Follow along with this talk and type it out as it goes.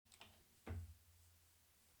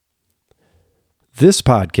This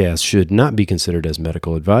podcast should not be considered as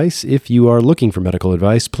medical advice. If you are looking for medical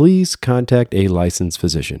advice, please contact a licensed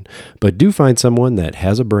physician. But do find someone that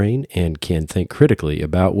has a brain and can think critically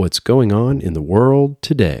about what's going on in the world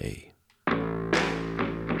today.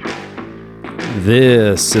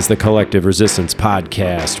 This is the Collective Resistance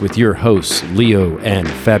Podcast with your hosts, Leo and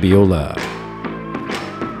Fabiola.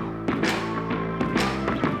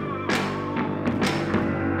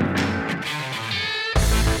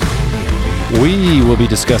 We will be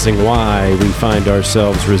discussing why we find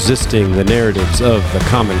ourselves resisting the narratives of the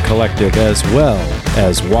Common Collective, as well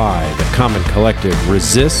as why the Common Collective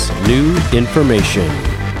resists new information.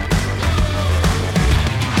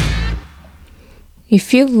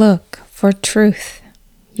 If you look for truth,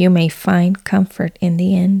 you may find comfort in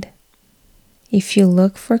the end. If you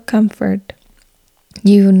look for comfort,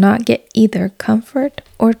 you will not get either comfort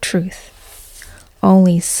or truth,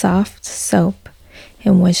 only soft soap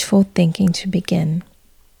and wishful thinking to begin,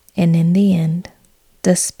 and in the end,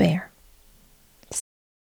 despair.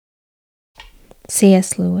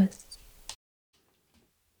 C.S. Lewis.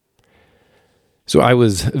 So I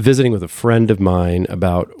was visiting with a friend of mine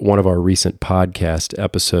about one of our recent podcast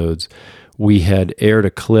episodes. We had aired a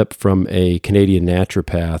clip from a Canadian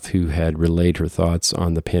naturopath who had relayed her thoughts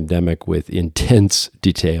on the pandemic with intense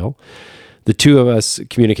detail. The two of us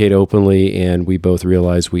communicate openly, and we both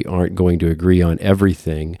realize we aren't going to agree on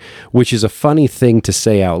everything, which is a funny thing to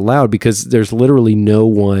say out loud because there's literally no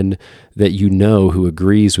one that you know who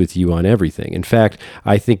agrees with you on everything. In fact,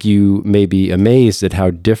 I think you may be amazed at how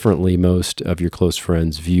differently most of your close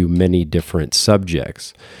friends view many different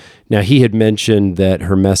subjects. Now, he had mentioned that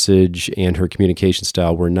her message and her communication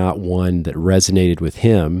style were not one that resonated with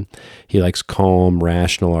him. He likes calm,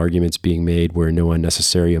 rational arguments being made where no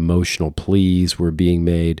unnecessary emotional pleas were being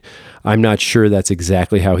made. I'm not sure that's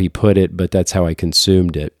exactly how he put it, but that's how I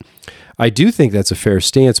consumed it. I do think that's a fair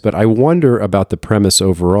stance, but I wonder about the premise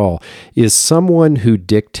overall. Is someone who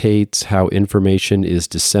dictates how information is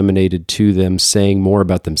disseminated to them saying more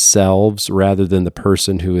about themselves rather than the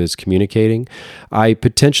person who is communicating? I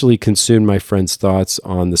potentially consumed my friend's thoughts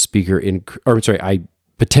on the speaker I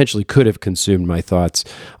potentially could have consumed my thoughts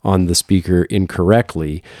on the speaker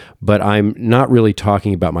incorrectly, but I'm not really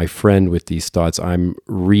talking about my friend with these thoughts I'm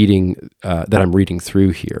reading through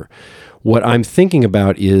here. What I'm thinking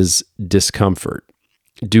about is discomfort.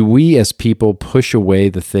 Do we as people push away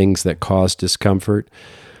the things that cause discomfort?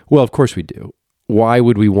 Well, of course we do. Why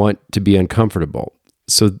would we want to be uncomfortable?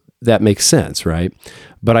 So that makes sense, right?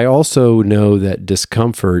 But I also know that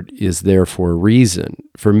discomfort is there for a reason.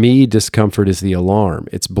 For me, discomfort is the alarm.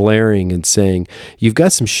 It's blaring and saying, you've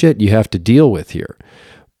got some shit you have to deal with here.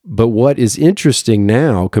 But what is interesting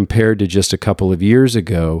now compared to just a couple of years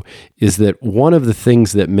ago is that one of the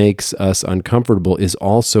things that makes us uncomfortable is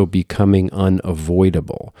also becoming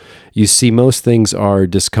unavoidable. You see, most things are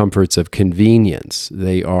discomforts of convenience.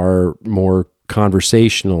 They are more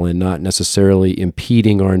conversational and not necessarily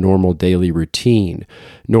impeding our normal daily routine,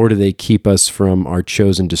 nor do they keep us from our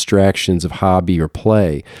chosen distractions of hobby or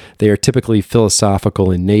play. They are typically philosophical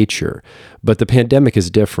in nature, but the pandemic is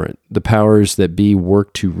different. The powers that be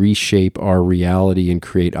work to reshape our reality and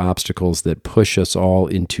create obstacles that push us all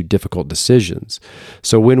into difficult decisions.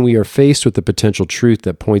 So when we are faced with the potential truth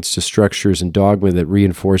that points to structures and dogma that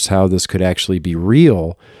reinforce how this could actually be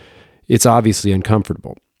real, it's obviously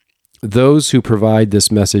uncomfortable. Those who provide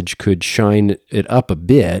this message could shine it up a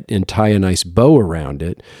bit and tie a nice bow around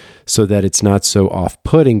it so that it's not so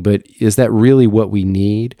off-putting, but is that really what we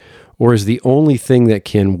need? Or is the only thing that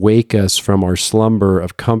can wake us from our slumber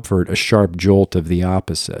of comfort a sharp jolt of the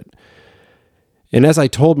opposite? And as I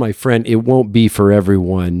told my friend, it won't be for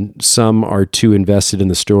everyone. Some are too invested in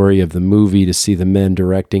the story of the movie to see the men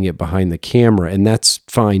directing it behind the camera, and that's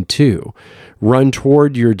fine too. Run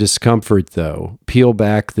toward your discomfort, though. Peel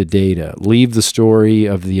back the data. Leave the story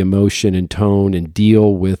of the emotion and tone and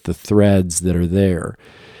deal with the threads that are there.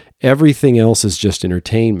 Everything else is just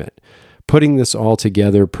entertainment. Putting this all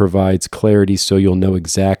together provides clarity so you'll know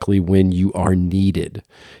exactly when you are needed.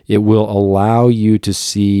 It will allow you to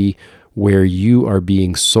see where you are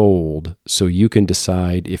being sold so you can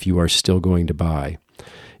decide if you are still going to buy.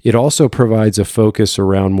 It also provides a focus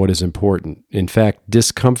around what is important. In fact,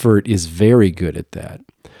 discomfort is very good at that.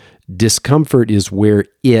 Discomfort is where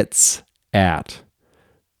it's at.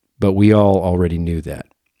 But we all already knew that,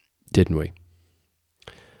 didn't we?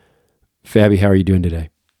 Fabi, how are you doing today?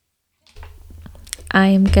 I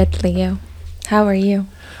am good, Leo. How are you?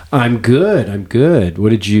 I'm good. What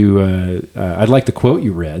did you, I'd like the quote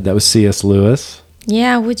you read. That was C.S. Lewis.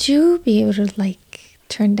 Yeah, would you be able to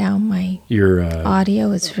turn down your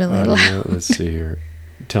audio? It's really loud. Let's see here.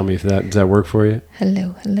 tell me if does that work for you?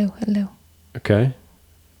 Hello. Okay.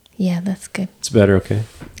 Yeah, that's good. It's better, okay?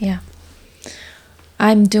 Yeah.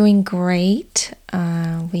 I'm doing great.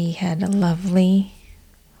 We had a lovely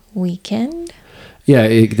weekend. Yeah,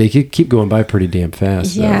 they keep going by pretty damn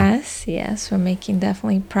fast. Yes. We're making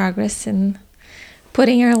definitely progress in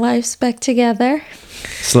putting our lives back together.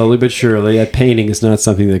 Slowly but surely. That painting is not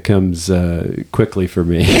something that comes quickly for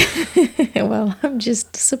me. Well, I'm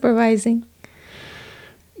just supervising.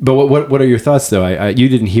 But what are your thoughts, though? You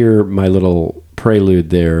didn't hear my little prelude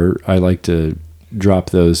there. I like to drop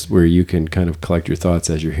those where you can kind of collect your thoughts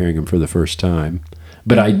as you're hearing them for the first time.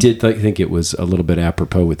 But I did think it was a little bit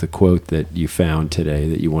apropos with the quote that you found today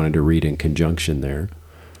that you wanted to read in conjunction there.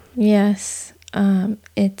 Yes. I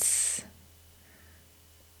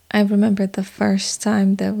remember the first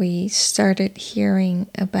time that we started hearing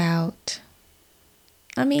about,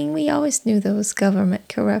 we always knew there was government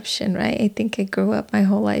corruption, right? I think I grew up my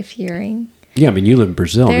whole life hearing. Yeah, you live in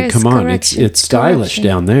Brazil. Come on, it's stylish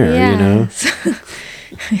down there, yeah. you know?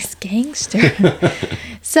 It's gangster.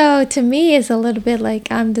 So to me, it's a little bit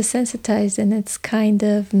like I'm desensitized, and it's kind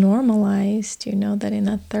of normalized, that in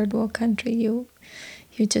a third world country, you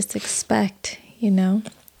just expect,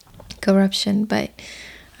 corruption. But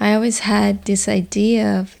I always had this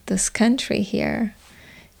idea of this country here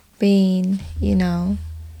being,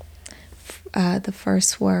 the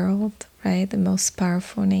first world, right? The most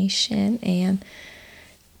powerful nation. And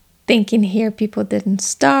thinking here people didn't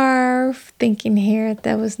starve, thinking here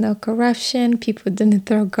there was no corruption, people didn't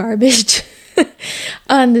throw garbage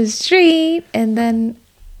on the street. And then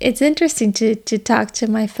it's interesting to talk to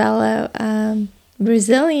my fellow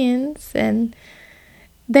Brazilians, and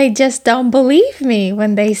they just don't believe me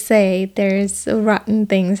when they say there's rotten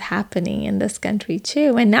things happening in this country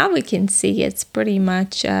too. And now we can see it's pretty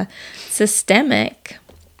much systemic,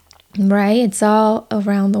 right? It's all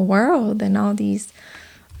around the world, and all these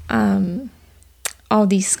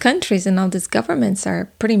countries and all these governments are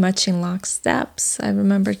pretty much in locksteps. I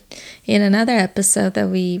remember in another episode that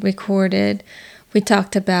we recorded, we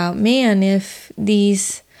talked about, man, if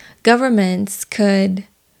these governments can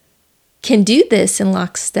do this in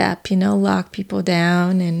lockstep, lock people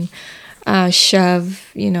down and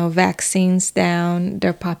shove, vaccines down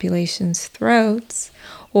their population's throats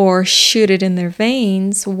or shoot it in their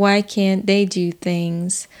veins, why can't they do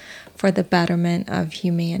things for the betterment of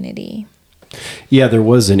humanity? Yeah, there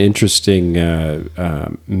was an interesting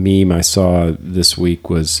meme I saw this week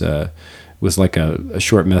was like a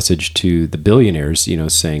short message to the billionaires,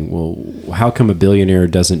 saying, well, how come a billionaire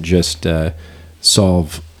doesn't just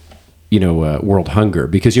solve world hunger?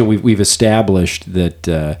 Because we've established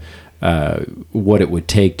that what it would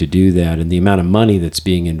take to do that, and the amount of money that's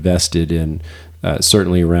being invested in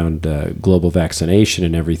certainly around global vaccination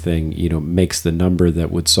and everything, makes the number that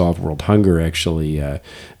would solve world hunger actually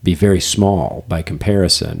be very small by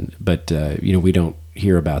comparison. But we don't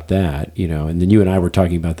hear about that, and then you and I were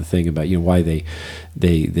talking about the thing about why they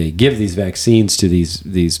give these vaccines to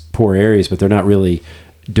these poor areas, but they're not really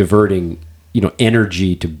diverting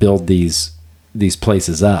energy to build these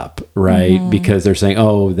places up, right? Mm-hmm. Because they're saying,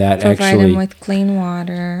 oh, that provide actually them with clean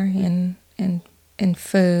water and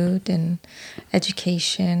food and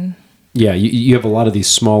education. Yeah, you have a lot of these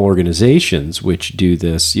small organizations which do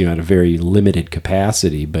this, at a very limited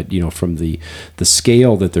capacity. But from the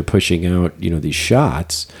scale that they're pushing out, these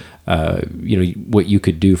shots, what you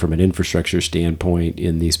could do from an infrastructure standpoint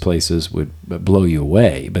in these places would blow you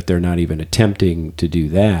away. But they're not even attempting to do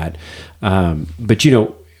that. But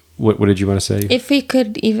what did you want to say? If we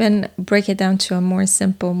could even break it down to a more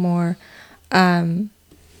simple,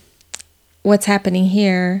 what's happening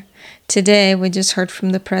here today, we just heard from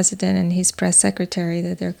the president and his press secretary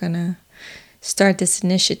that they're going to start this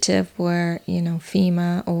initiative where,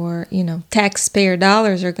 FEMA or, taxpayer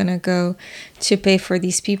dollars are going to go to pay for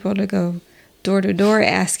these people to go door to door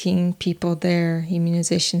asking people their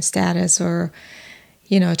immunization status, or,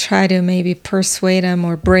 try to maybe persuade them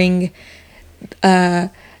or bring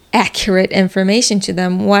accurate information to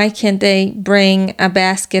them. Why can't they bring a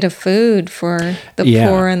basket of food for the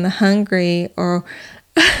poor and the hungry? Or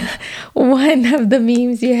one of the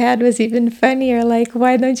memes you had was even funnier, like,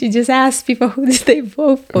 why don't you just ask people who did they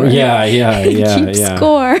vote for? Keep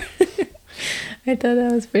score. I thought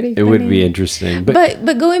that was pretty funny. It would be interesting. But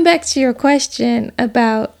going back to your question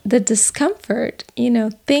about the discomfort,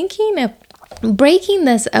 thinking of breaking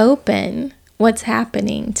this open, what's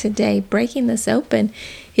happening today, breaking this open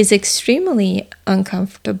is extremely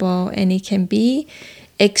uncomfortable, and it can be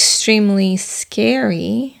extremely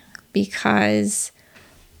scary because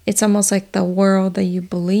it's almost like the world that you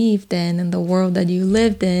believed in and the world that you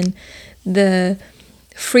lived in, the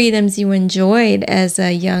freedoms you enjoyed as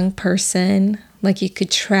a young person. Like you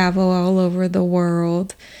could travel all over the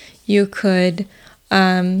world. You could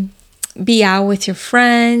be out with your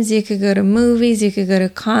friends. You could go to movies. You could go to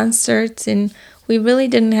concerts. And we really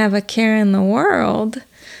didn't have a care in the world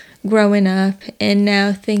growing up. And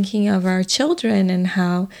now thinking of our children and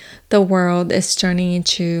how the world is turning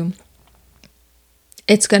into,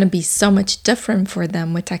 it's going to be so much different for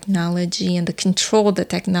them with technology and the control that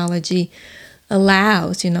technology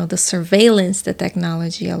allows, the surveillance that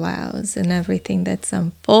technology allows, and everything that's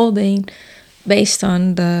unfolding based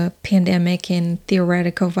on the pandemic and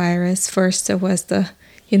theoretical virus. First it was the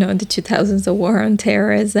 2000s, the war on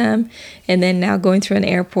terrorism, and then now going through an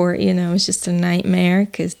airport, it's just a nightmare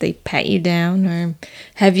because they pat you down. Or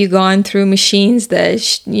have you gone through machines that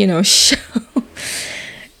show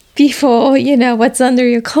people, what's under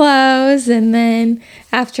your clothes? And then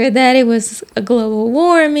after that, it was a global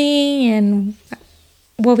warming and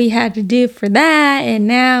what we had to do for that. And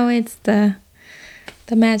now it's the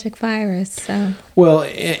magic virus. So well,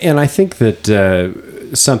 and I think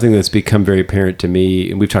that something that's become very apparent to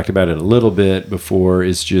me, and we've talked about it a little bit before,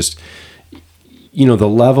 is just the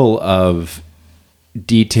level of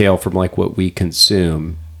detail from like what we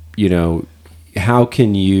consume. How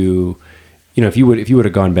can you, if you would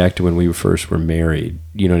have gone back to when we first were married,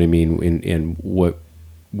 you know what I mean, and what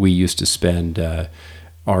we used to spend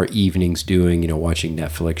our evenings doing, watching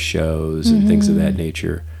Netflix shows and things of that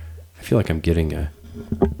nature. I feel like I'm getting a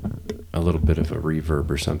little bit of a reverb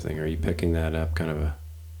or something. Are you picking that up? Kind of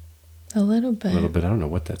a little bit. A little bit. I don't know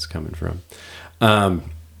what that's coming from.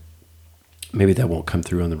 Maybe that won't come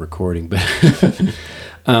through on the recording, but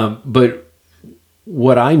but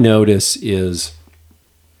what I notice is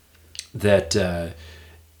that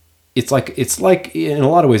it's like in a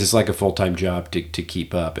lot of ways it's like a full-time job to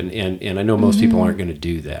keep up, and I know most people aren't going to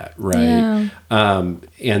do that, right? Yeah.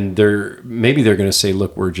 And maybe they're going to say,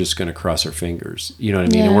 look, we're just going to cross our fingers, you know what I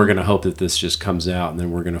mean? Yeah. And we're going to hope that this just comes out, and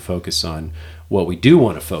then we're going to focus on what we do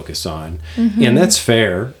want to focus on. And that's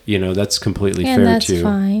fair, that's completely fair too. And that's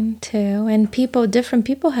fine too. And different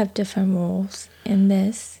people have different rules in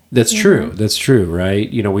this. That's true. That's true, right?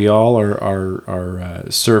 We all are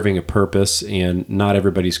serving a purpose, and not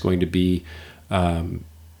everybody's going to be, at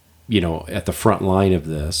the front line of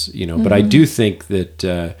this, But I do think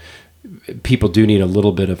that people do need a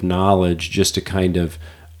little bit of knowledge just to kind of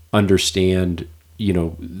understand,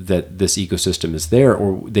 that this ecosystem is there,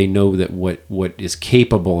 or they know that what is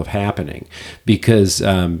capable of happening. Because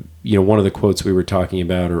one of the quotes we were talking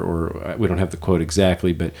about, or we don't have the quote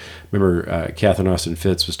exactly, but remember Catherine Austin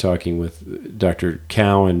Fitts was talking with Dr.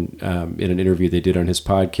 Cowan in an interview they did on his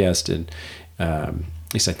podcast, and at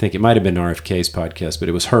least I think it might have been RFK's podcast, but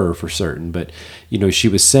it was her for certain. But she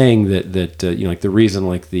was saying that like the reason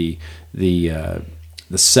like the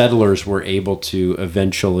settlers were able to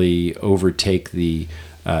eventually overtake the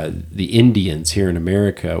Indians here in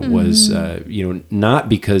America was, not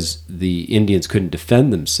because the Indians couldn't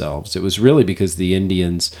defend themselves. It was really because the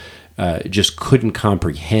Indians just couldn't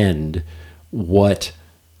comprehend what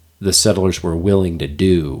the settlers were willing to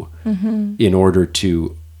do in order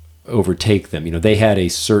to overtake them. They had a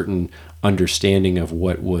certain understanding of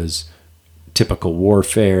what was typical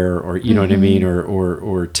warfare, or what I mean,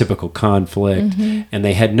 or typical conflict, and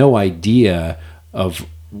they had no idea of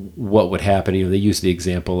what would happen. They used the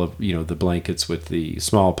example of the blankets with the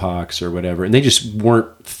smallpox or whatever, and they just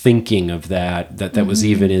weren't thinking of that was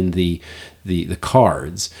even in the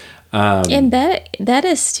cards. And that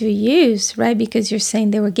is still used, right? Because you're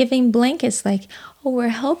saying they were giving blankets like, oh, we're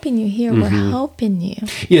helping you here, we're helping you.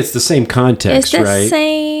 Yeah, it's the same context, right? It's the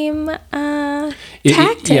same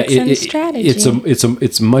tactics and strategy.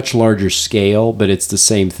 It's much larger scale, but it's the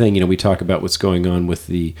same thing. We talk about what's going on with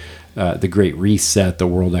the Great Reset, the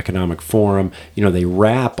World Economic Forum. They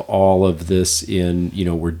wrap all of this in,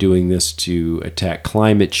 we're doing this to attack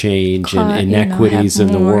climate change and inequities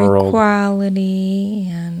in the world. Equality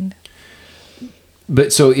and...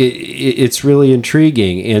 But so it's really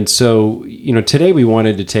intriguing. And so, today we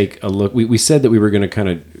wanted to take a look. We said that we were going to kind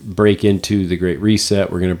of break into the Great Reset.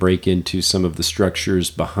 We're going to break into some of the structures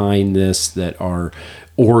behind this that are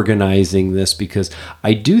organizing this, because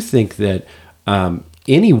I do think that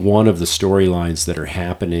any one of the storylines that are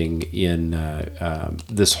happening in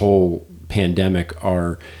this whole pandemic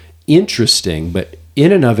are interesting, but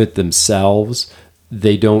in and of it themselves,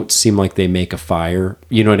 they don't seem like they make a fire.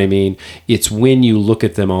 You know what I mean? It's when you look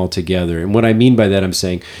at them all together. And what I mean by that, I'm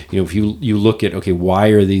saying, if you look at, okay, why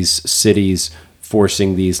are these cities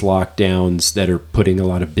forcing these lockdowns that are putting a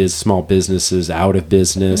lot of small businesses out of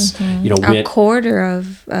business. A quarter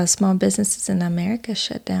of small businesses in America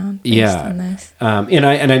shut down based on this. And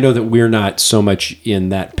I know that we're not so much in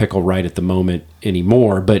that pickle right at the moment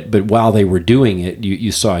anymore, but while they were doing it,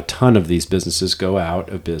 you saw a ton of these businesses go out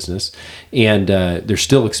of business, and they're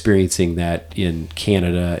still experiencing that in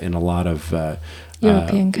Canada and a lot of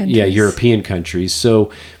European countries. European countries.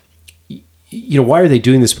 So, why are they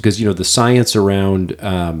doing this? Because, the science around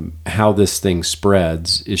how this thing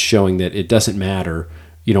spreads is showing that it doesn't matter,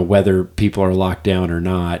 whether people are locked down or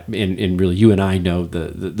not. And really, you and I know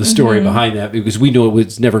the story behind that, because we know it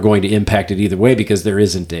was never going to impact it either way, because there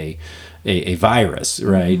isn't a virus,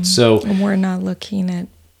 right? So we're not looking at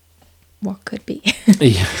what could be.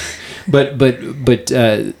 Yeah. But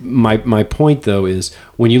my point though is,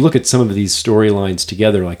 when you look at some of these storylines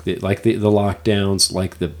together, like the lockdowns,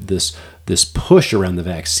 like this push around the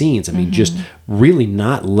vaccines, I mean, just really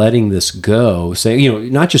not letting this go,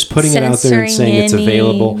 saying, not just putting it out there and saying it's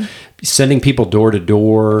available, sending people door to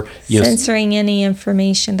door, censoring any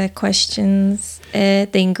information that questions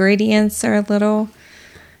it. The ingredients are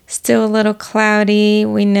still a little cloudy.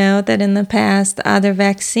 We know that in the past, other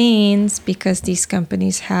vaccines, because these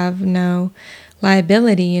companies have no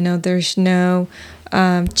liability, there's no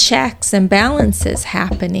checks and balances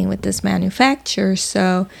happening with this manufacturer.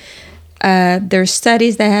 So there's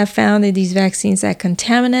studies that have found that these vaccines had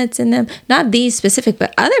contaminants in them. Not these specific,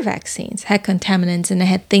 but other vaccines had contaminants, and they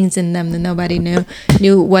had things in them that nobody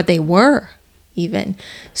knew what they were even.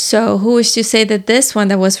 So who is to say that this one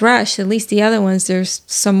that was rushed, at least the other ones, there's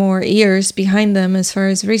some more years behind them as far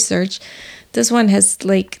as research. This one has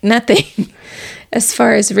nothing as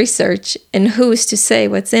far as research, and who is to say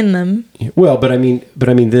what's in them? Well, but I mean,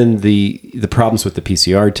 then the problems with the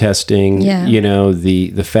PCR testing,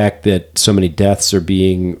 the fact that so many deaths are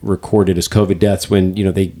being recorded as COVID deaths when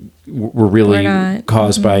they were really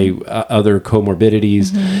caused by other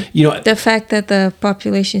comorbidities. The fact that the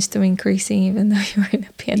population is still increasing even though you're in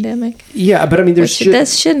a pandemic. Yeah, but I mean, that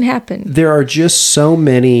shouldn't happen. There are just so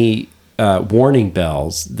many warning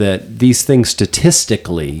bells that these things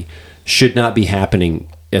statistically should not be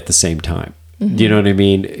happening at the same time. Do you know what I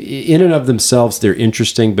mean? In and of themselves, they're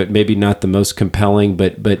interesting, but maybe not the most compelling.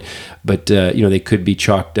 But they could be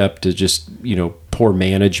chalked up to just poor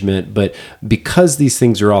management. But because these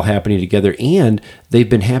things are all happening together, and they've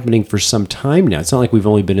been happening for some time now, it's not like we've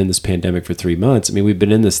only been in this pandemic for 3 months. I mean, we've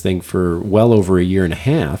been in this thing for well over a year and a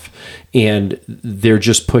half, and they're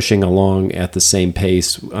just pushing along at the same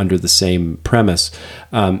pace under the same premise.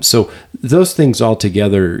 So those things all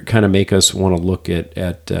together kind of make us want to look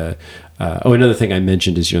at another thing I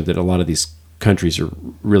mentioned is, that a lot of these countries are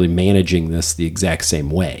really managing this the exact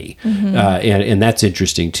same way. And that's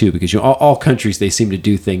interesting too, because all countries, they seem to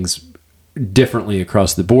do things differently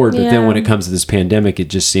across the board. But then when it comes to this pandemic, it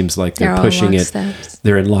just seems like they're pushing it.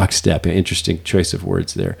 They're in lockstep. Interesting choice of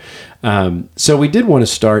words there. So we did want to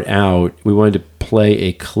start out, we wanted to play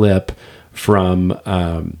a clip from,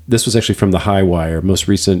 this was actually from the High Wire, most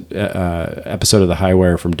recent episode of the High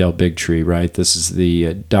Wire from Del Bigtree, right? This is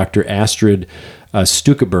the Dr. Astrid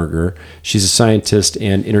Stueckelberger. She's a scientist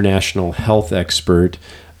and international health expert.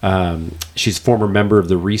 She's a former member of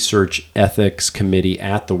the Research Ethics Committee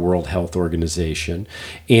at the World Health Organization.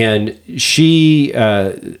 And she,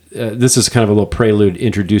 this is kind of a little prelude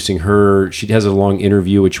introducing her. She has a long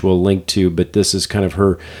interview, which we'll link to, but this is kind of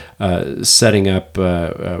her setting up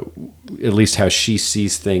at least how she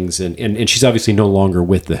sees things. And she's obviously no longer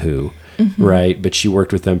with the WHO, right? But she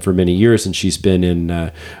worked with them for many years, and she's been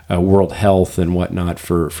in World Health and whatnot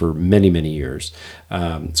for many, many years.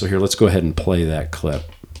 So here, let's go ahead and play that clip.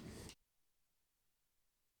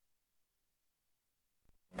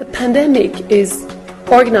 The pandemic is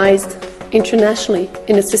organized internationally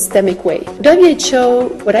in a systemic way. WHO,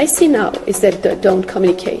 what I see now is that they don't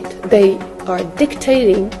communicate. They are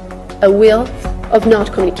dictating a will of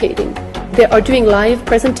not communicating. They are doing live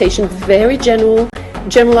presentations, very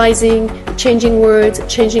generalizing, changing words,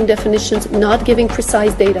 changing definitions, not giving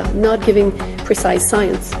precise data, not giving precise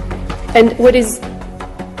science. And what is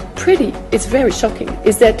it's very shocking,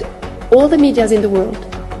 is that all the medias in the world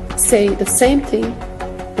say the same thing,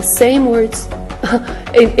 the same words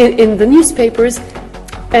in the newspapers,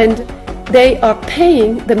 and they are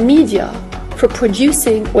paying the media for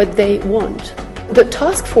producing what they want. The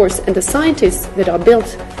task force and the scientists that are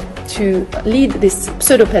built to lead this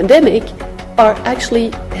pseudo-pandemic are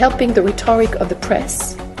actually helping the rhetoric of the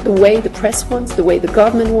press, the way the press wants, the way the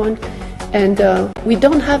government wants, and we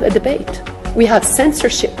don't have a debate. We have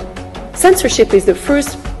censorship. Censorship is the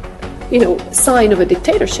first, sign of a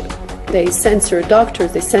dictatorship. They censor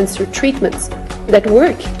doctors, they censor treatments. that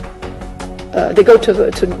work. They go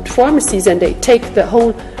to pharmacies and they take the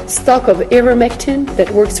whole stock of ivermectin that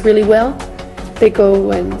works really well. They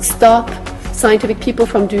go and stop scientific people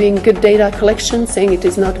from doing good data collection, saying it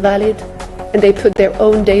is not valid, and they put their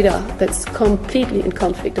own data that's completely in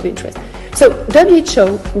conflict of interest. So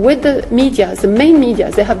WHO, with the media, the main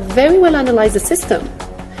media, they have very well analyzed the system,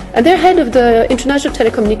 and they're head of the International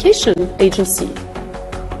Telecommunication Agency.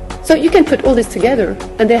 So you can put all this together,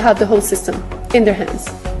 and they have the whole system in their hands.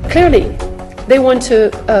 Clearly, they want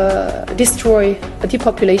to destroy a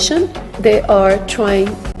depopulation. They are trying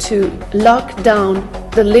to lock down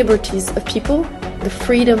the liberties of people. The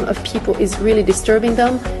freedom of people is really disturbing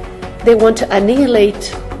them. They want to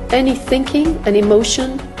annihilate any thinking and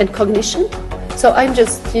emotion and cognition. So I'm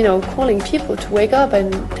just, calling people to wake up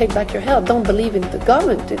and take back your health. Don't believe in the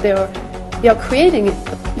government. They are creating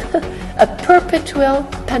a perpetual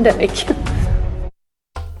pandemic.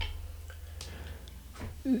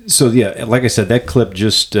 So yeah, like I said, that clip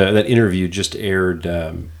that interview just aired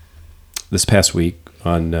this past week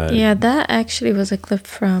on. That actually was a clip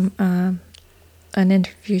from an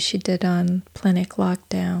interview she did on Planet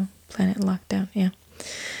Lockdown, yeah.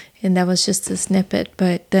 And that was just a snippet,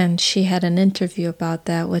 but then she had an interview about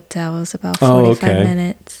that with was about 45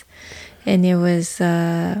 minutes, and it was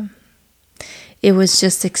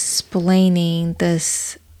just explaining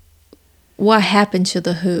this. What happened to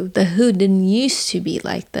the WHO? The WHO didn't used to be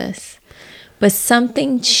like this, but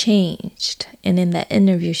something changed. And in that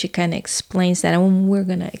interview, she kind of explains that, and we're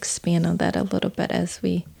going to expand on that a little bit as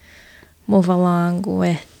we move along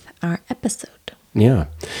with our episode. Yeah.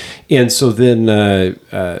 And so then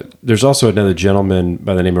there's also another gentleman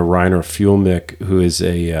by the name of Reiner Fuellmich, who is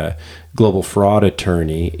a global fraud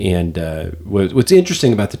attorney. And what's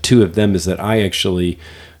interesting about the two of them is that I actually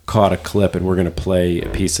caught a clip, and we're going to play a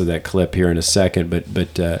piece of that clip here in a second,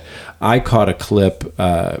 but I caught a clip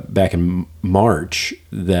back in March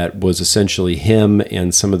that was essentially him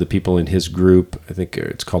and some of the people in his group. I think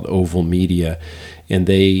it's called Oval Media, and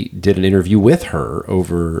they did an interview with her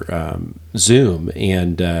over Zoom,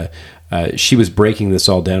 and she was breaking this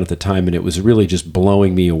all down at the time, and it was really just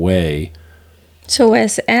blowing me away. So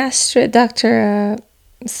as Dr.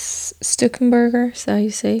 Stuckenberger, is that how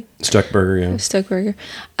you say? Stuckberger, yeah. Stuckberger.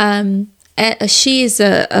 She is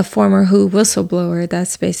a former WHO whistleblower.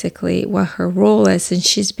 That's basically what her role is. And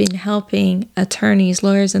she's been helping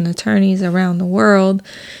lawyers and attorneys around the world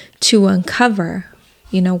to uncover,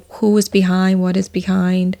 who is behind, what is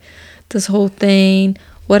behind this whole thing,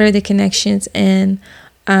 what are the connections. And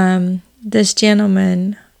this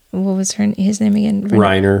gentleman, what was his name again?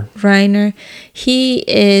 Reiner. He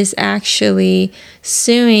is actually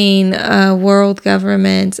suing world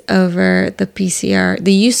governments over the PCR,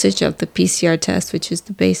 the usage of the PCR test, which is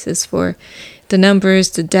the basis for the numbers,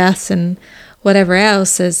 the deaths, and whatever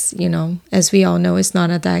else. As we all know, it's not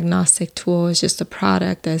a diagnostic tool. It's just a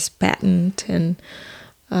product that's patent and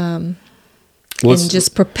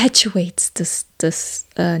just perpetuates this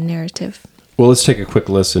narrative. Well, let's take a quick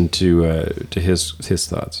listen to his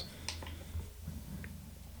thoughts.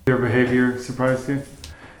 Your behavior surprised you?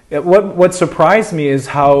 What surprised me is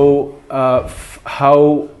how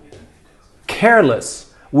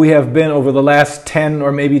careless we have been over the last 10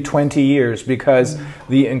 or maybe 20 years, because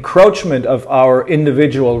the encroachment of our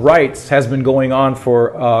individual rights has been going on for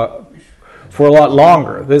a lot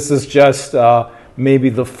longer. This is just maybe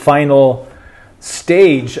the final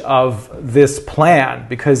stage of this plan,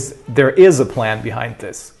 because there is a plan behind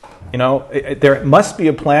this. There must be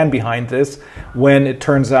a plan behind this when it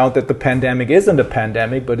turns out that the pandemic isn't a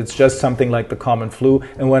pandemic, but it's just something like the common flu,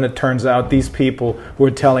 and when it turns out these people who are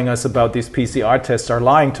telling us about these PCR tests are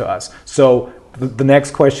lying to us. So the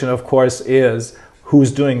next question, of course, is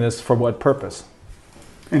who's doing this for what purpose?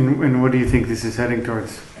 And what do you think this is heading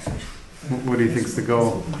towards? What do you think is the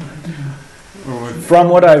goal? From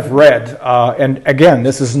what I've read, and again,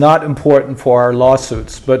 this is not important for our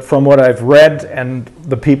lawsuits, but from what I've read and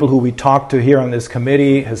the people who we talk to here on this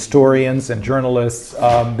committee, historians and journalists,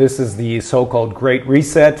 this is the so-called Great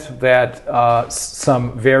Reset that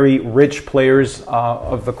some very rich players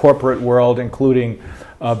of the corporate world, including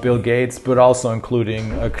Bill Gates, but also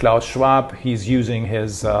including Klaus Schwab, he's using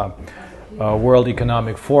his World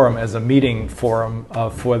Economic Forum as a meeting forum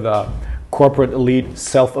for the corporate elite,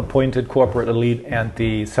 self-appointed corporate elite, and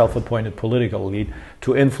the self-appointed political elite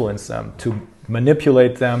to influence them, to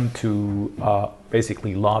manipulate them, to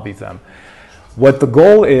basically lobby them. What the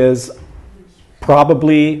goal is,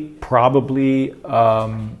 probably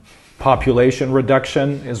population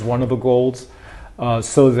reduction is one of the goals,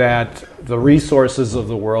 so that the resources of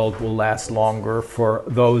the world will last longer for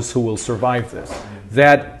those who will survive this.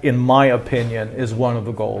 That, in my opinion, is one of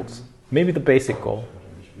the goals. Maybe the basic goal.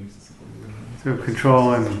 So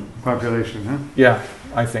control and population, huh? Yeah,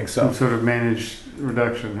 I think so. Some sort of managed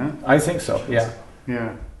reduction, huh? I think so, yeah.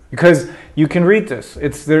 Yeah. Because you can read this.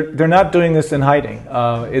 They're not doing this in hiding.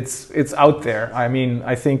 It's out there. I mean,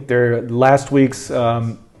 I think last week's,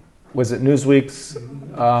 was it Newsweek's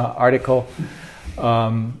article?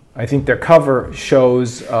 I think their cover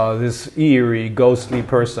shows this eerie, ghostly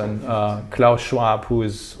person, Klaus Schwab, who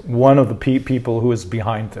is one of the people who is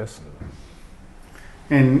behind this.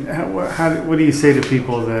 And what do you say to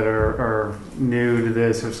people that are new to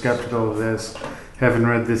this or skeptical of this, haven't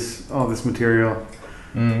read all this material?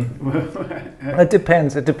 It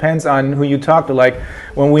depends. It depends on who you talk to. Like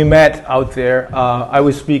when we met out there, I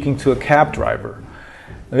was speaking to a cab driver.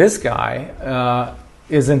 This guy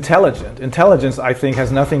is intelligent. Intelligence, I think,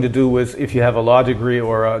 has nothing to do with if you have a law degree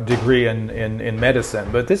or a degree in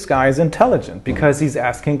medicine. But this guy is intelligent because he's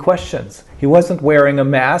asking questions. He wasn't wearing a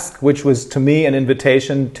mask, which was to me an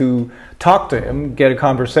invitation to talk to him, get a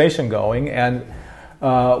conversation going. And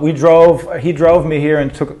he drove me here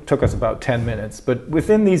and took us about 10 minutes. But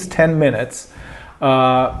within these 10 minutes,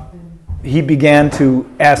 he began to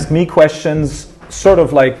ask me questions, sort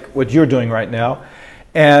of like what you're doing right now.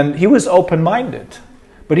 And he was open-minded.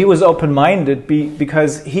 But he was open-minded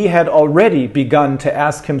because he had already begun to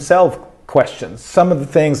ask himself questions. Some of the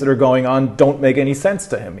things that are going on don't make any sense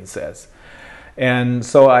to him, he says. And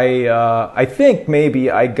so I think maybe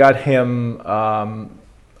I got him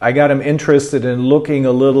interested in looking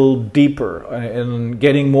a little deeper and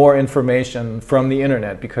getting more information from the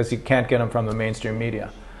internet, because you can't get them from the mainstream media.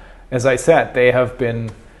 As I said, they have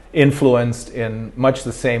been influenced in much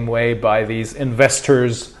the same way by these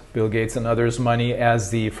investors, Bill Gates and others' money, as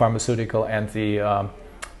the pharmaceutical and the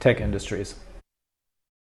tech industries.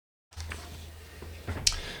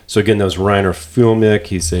 So again, that was Reiner Fuellmich.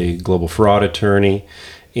 He's a global fraud attorney.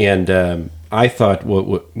 And I thought,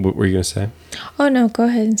 what were you going to say? Oh, no, go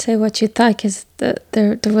ahead and say what you thought, because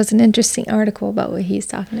there was an interesting article about what he's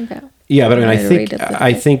talking about. Yeah, but I mean,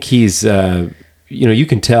 I think he's, you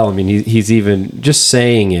can tell. I mean, he's even just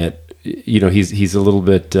saying it. He's a little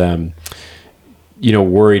bit,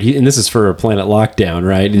 worried. And this is for a planet lockdown,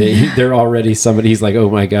 right? They're already somebody. He's like, oh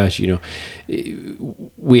my gosh,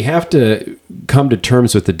 we have to come to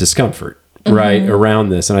terms with the discomfort. Right, around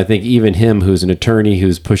this. And I think even him, who's an attorney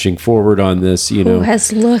who's pushing forward on this, who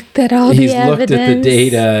has looked at all the evidence. He's looked at the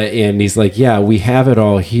data and he's like, yeah, we have it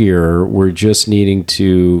all here. We're just needing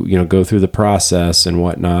to, go through the process and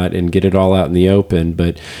whatnot and get it all out in the open.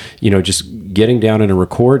 But, just getting down in a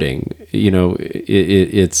recording,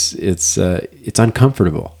 it's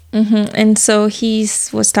uncomfortable. Mm-hmm. And so he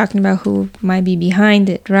was talking about who might be behind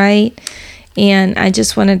it, right? And I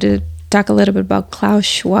just wanted to talk a little bit about Klaus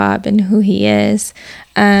Schwab and who he is.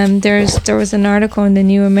 There was an article in the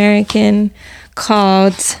New American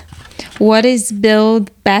called "What is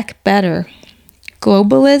Build Back Better?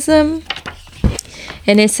 Globalism?"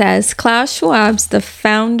 And it says, Klaus Schwab's the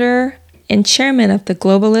founder and chairman of the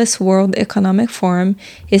Globalist World Economic Forum,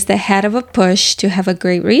 is the head of a push to have a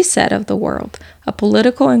great reset of the world, a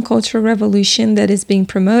political and cultural revolution that is being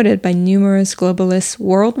promoted by numerous globalists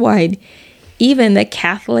worldwide, even the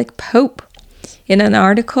Catholic Pope. In an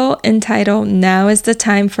article entitled "Now is the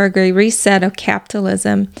Time for a Great Reset of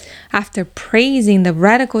Capitalism," after praising the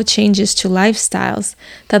radical changes to lifestyles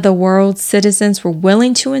that the world's citizens were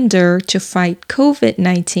willing to endure to fight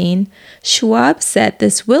COVID-19, Schwab said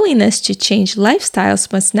this willingness to change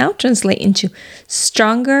lifestyles must now translate into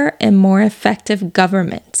stronger and more effective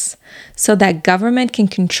governments, so that government can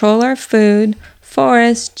control our food,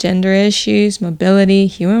 forests, gender issues, mobility,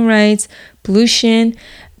 human rights, pollution,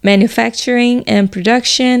 manufacturing and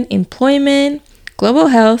production, employment, global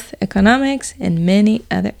health, economics, and many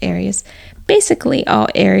other areas. Basically, all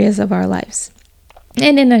areas of our lives.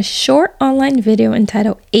 And in a short online video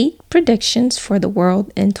entitled 8 Predictions for the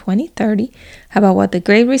World in 2030 about what the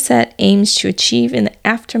Great Reset aims to achieve in the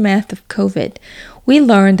aftermath of COVID, we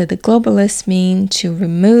learned that the globalists mean to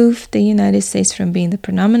remove the United States from being the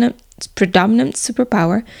predominant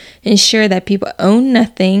superpower, ensure that people own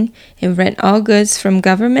nothing and rent all goods from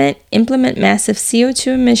government, implement massive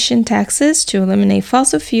CO2 emission taxes to eliminate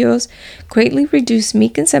fossil fuels, greatly reduce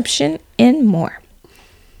meat consumption, and more.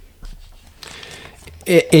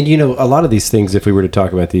 And a lot of these things, if we were to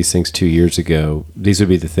talk about these things 2 years ago, these would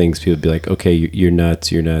be the things people would be like, okay, you're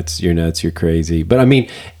nuts, you're crazy. But I mean,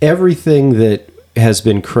 everything that has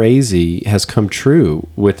been crazy has come true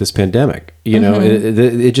with this pandemic. You know,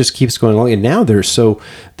 it just keeps going along, and now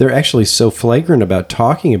they're actually so flagrant about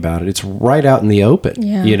talking about it. It's right out in the open.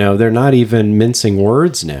 Yeah. You know, they're not even mincing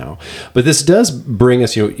words now. But this does bring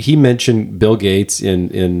us. You know, he mentioned Bill Gates in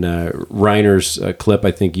Reiner's clip. I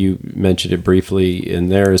think you mentioned it briefly in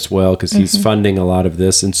there as well, because he's funding a lot of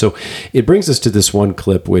this, and so it brings us to this one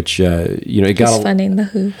clip, which He's funding the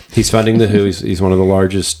WHO. He's funding the WHO. He's one of the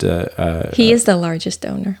largest. He is the largest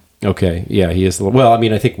donor. Okay, yeah, he is. Well, I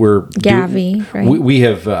mean, I think we're Gavi, right? We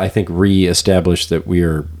have, I think, reestablished that we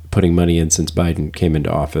are putting money in since Biden came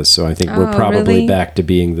into office. So I think we're probably really? back to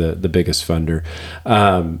being the biggest funder.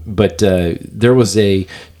 But there was a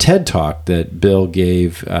TED Talk that Bill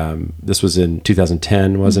gave. This was in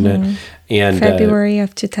 2010, wasn't it? And February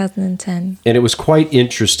of 2010. And it was quite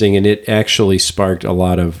interesting, and it actually sparked a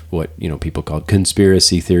lot of what people called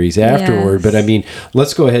conspiracy theories afterward. Yes. But I mean,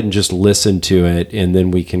 let's go ahead and just listen to it, and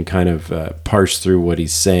then we can kind of parse through what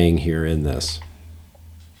he's saying here in this.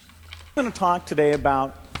 I'm going to talk today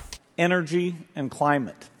about energy and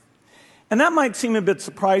climate. And that might seem a bit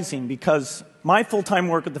surprising, because my full-time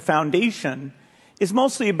work at the Foundation is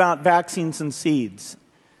mostly about vaccines and seeds.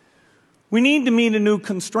 We need to meet a new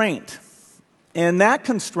constraint. And that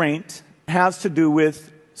constraint has to do with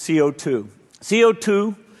CO2.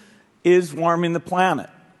 CO2 is warming the planet.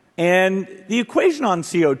 And the equation on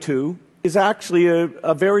CO2 is actually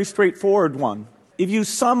a very straightforward one. If you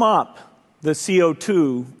sum up the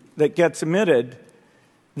CO2 that gets emitted,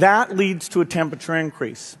 that leads to a temperature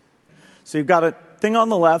increase. So you've got a thing on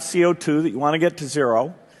the left, CO2, that you want to get to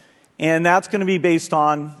zero. And that's going to be based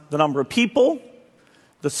on the number of people,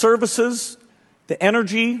 the services, the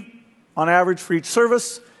energy on average for each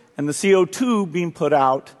service, and the CO2 being put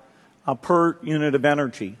out per unit of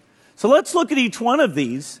energy. So let's look at each one of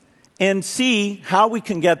these and see how we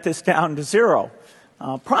can get this down to zero.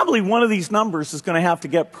 Probably one of these numbers is going to have to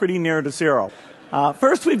get pretty near to zero.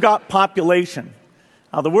 First, we've got population.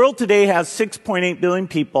 The world today has 6.8 billion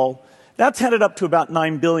people. That's headed up to about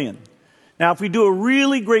 9 billion. Now, if we do a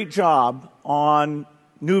really great job on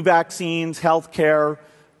new vaccines, healthcare,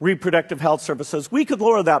 reproductive health services, we could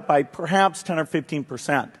lower that by perhaps 10 or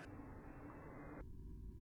 15%.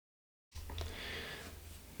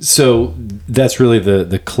 So that's really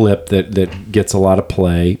the clip that gets a lot of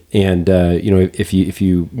play. And if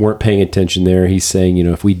you weren't paying attention there, he's saying,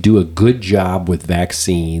 if we do a good job with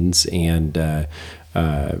vaccines and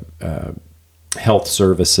health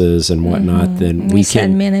services and whatnot, then we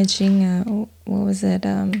can managing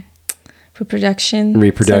reproduction,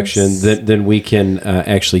 then we can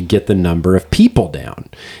actually get the number of people down.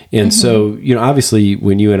 And so, obviously,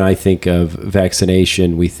 when you and I think of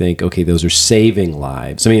vaccination, we think, okay, those are saving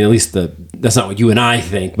lives. I mean, at least that's not what you and I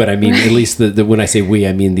think, but I mean, at least when I say we,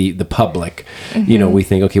 I mean the public. We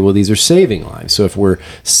think, okay, well, these are saving lives. So if we're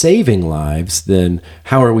saving lives, then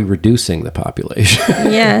how are we reducing the population?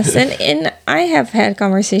 Yes, and I have had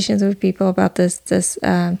conversations with people about this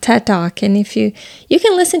TED Talk, and if you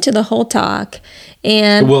can listen to the whole talk,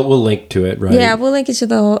 and we'll link to it, right? Yeah, we'll link it to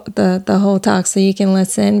the whole talk so you can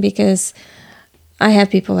listen, because I have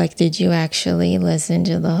people like, did you actually listen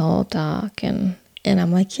to the whole talk? And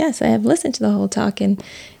I'm like, yes, I have listened to the whole talk. And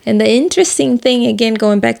the interesting thing, again,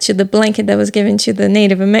 going back to the blanket that was given to the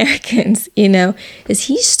Native Americans, is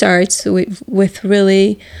he starts with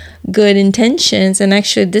really good intentions. And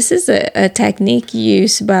actually, this is a technique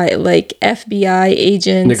used by like FBI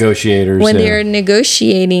agents, negotiators, when they're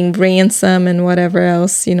negotiating ransom and whatever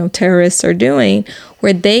else, terrorists are doing,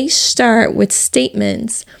 where they start with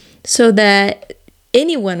statements so that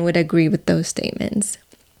anyone would agree with those statements.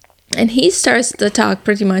 And he starts the talk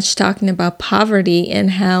pretty much talking about poverty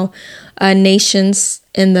and how nations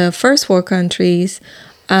in the first world countries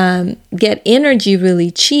get energy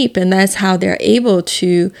really cheap, and that's how they're able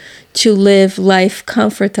to live life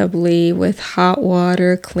comfortably with hot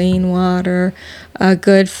water, clean water,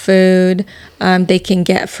 good food. They can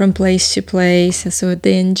get from place to place, so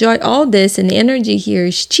they enjoy all this, and the energy here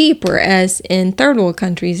is cheap, whereas in third world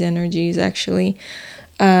countries, energy is actually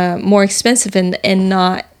more expensive and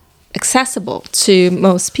not accessible to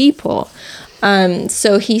most people.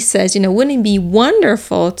 So he says, wouldn't it be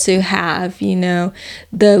wonderful to have,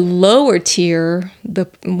 the lower tier,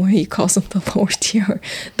 what he calls them, the lower tier,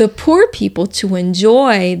 the poor people to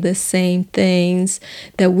enjoy the same things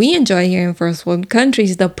that we enjoy here in first world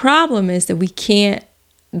countries. The problem is that we can't,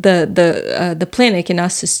 the planet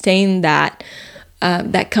cannot sustain that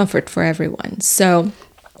comfort for everyone. So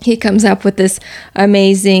he comes up with this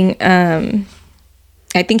amazing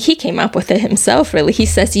I think he came up with it himself, really. He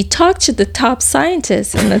says he talked to the top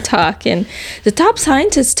scientists in the talk, and the top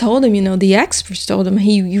scientists told him, the experts told him,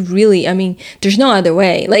 you really, there's no other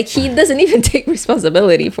way. Like, he doesn't even take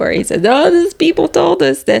responsibility for it. He says, these people told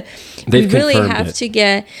us that we really have to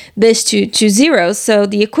get this to zero. So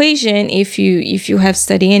the equation, if you have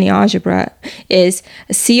studied any algebra, is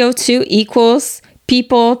CO2 equals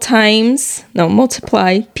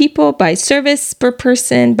multiply people by service per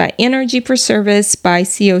person, by energy per service, by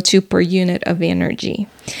CO2 per unit of energy.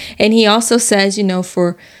 And he also says, he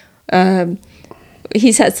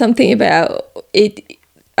said something about it,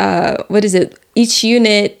 what is it? Each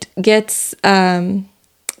unit gets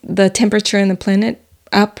the temperature on the planet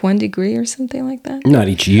up 1 degree or something like that. Not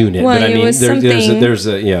each unit, well, but there's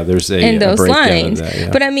a in those lines. Of that,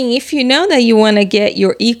 yeah. But if you know that you want to get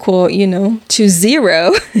your equal, to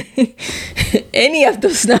zero, any of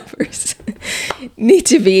those numbers need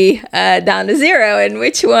to be down to zero. And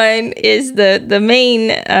which one is the main?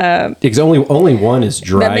 Because only one is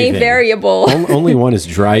driving. The main variable. Only one is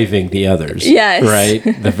driving the others. Yes. Right.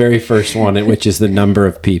 The very first one, which is the number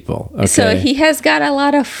of people. Okay. So he has got a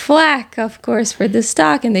lot of flack, of course, for this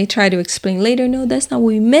talk, and they try to explain later, no, that's not what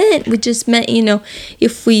we meant. We just meant,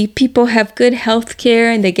 if people have good health care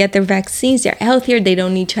and they get their vaccines, they're healthier, they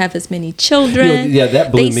don't need to have as many children.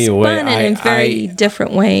 That blew me away. They spun it in very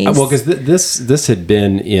different ways. Well, because this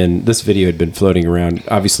video had been floating around,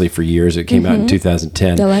 obviously, for years. It came out in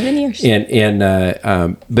 2010. 11 years.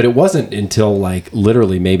 But it wasn't until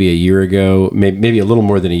literally maybe a year ago, maybe a little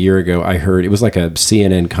more than a year ago, I heard, it was like a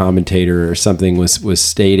CNN commentator or something was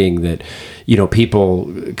stating that,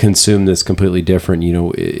 people consume this completely different.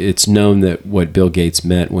 It's known that what Bill Gates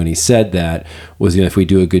meant when he said that was, if we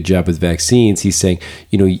do a good job with vaccines, he's saying,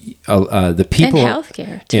 the people in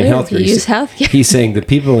healthcare too. In healthcare, use healthcare. He's saying the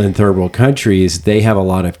people in third world countries, they have a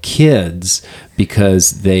lot of kids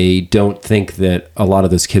because they don't think that a lot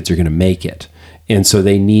of those kids are going to make it, and so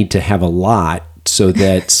they need to have a lot, so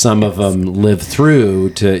that some of them live through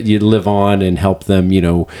to live on and help them,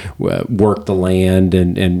 work the land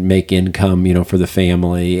and make income, for the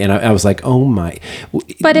family. And I was like, oh my.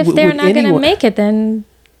 But if they're not going to make it, then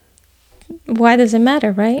why does it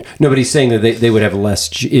matter, right? No, but he's saying that they would have less,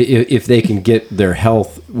 if they can get their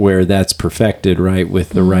health where that's perfected, right,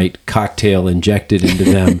 with the right cocktail injected into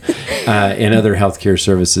them and other healthcare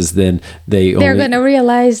services, then they're going to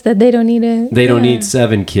realize that they don't need They don't need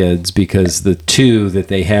 7 kids because the 2 that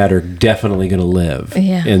they had are definitely going to live.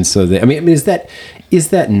 Yeah. And so, is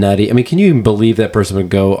that nutty? Can you even believe that person would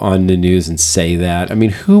go on the news and say that?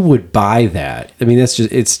 Who would buy that?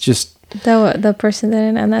 It's just... The person that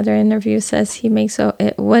in another interview says he makes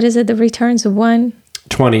what is it? The returns of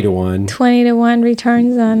 20 to 1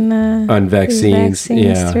 returns on vaccines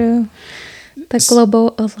through the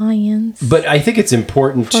Global Alliance. But I think it's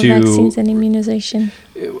important for vaccines and immunization.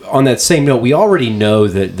 On that same note, we already know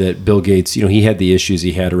that Bill Gates, he had the issues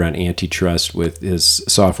he had around antitrust with his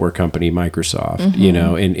software company, Microsoft,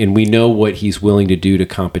 and we know what he's willing to do to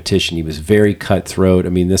competition. He was very cutthroat.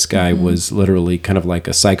 This guy was literally kind of like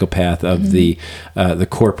a psychopath of the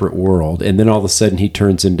corporate world. And then all of a sudden he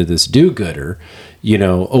turns into this do-gooder,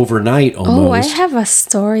 overnight almost. Oh, I have a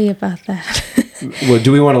story about that. Well,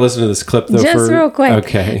 do we want to listen to this clip though? Just real quick.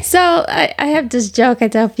 Okay. So I have this joke I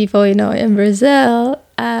tell people, in Brazil,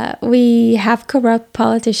 we have corrupt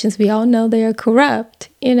politicians. We all know they are corrupt,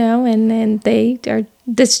 and they are,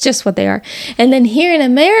 that's just what they are. And then here in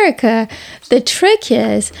America, the trick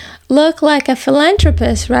is look like a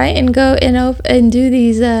philanthropist, right? And go and do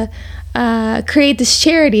these, create these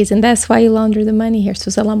charities, and that's why you launder the money here. So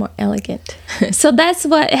it's a lot more elegant. So that's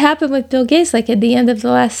what happened with Bill Gates, at the end of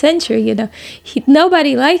the last century,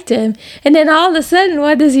 nobody liked him. And then all of a sudden,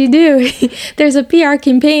 what does he do? There's a PR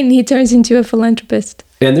campaign and he turns into a philanthropist.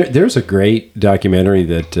 And there's a great documentary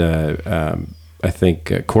that I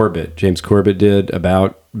think James Corbett did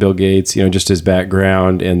about Bill Gates, just his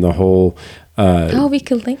background and the whole... we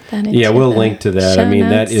could link that. We'll link to that.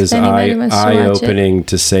 That is eye-opening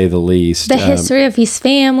to say the least. The history of his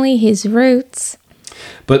family, his roots.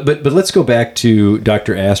 But let's go back to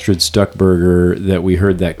Dr. Astrid Stuckberger that we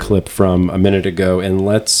heard that clip from a minute ago, and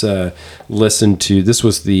let's listen to, this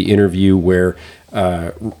was the interview where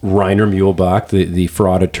Rainer Muehlbach, the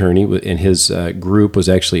fraud attorney, and his group was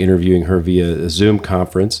actually interviewing her via a Zoom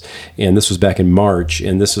conference, and this was back in March,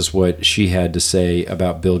 and this is what she had to say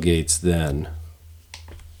about Bill Gates then.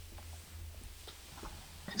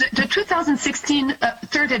 The 2016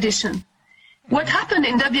 third edition. What happened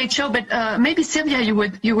in WHO, but maybe Sylvia,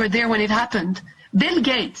 you were there when it happened. Bill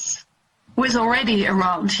Gates was already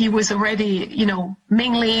around. He was already,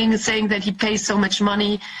 mingling, saying that he pays so much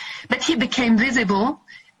money, but he became visible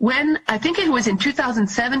when, I think it was in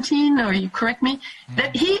 2017, or you correct me,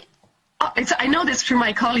 that I know this through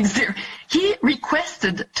my colleagues there, he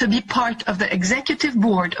requested to be part of the executive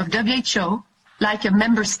board of WHO like a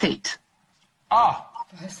member state.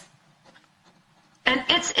 And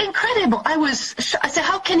it's incredible. I said,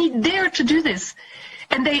 how can he dare to do this?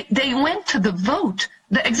 And they went to the vote.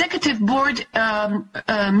 The executive board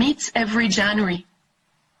meets every January.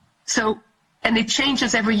 And it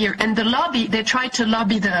changes every year. And they try to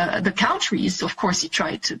lobby the countries. Of course, he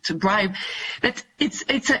tried to bribe. But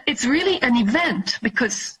it's really an event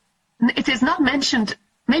because it is not mentioned.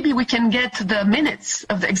 Maybe we can get the minutes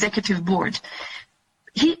of the executive board.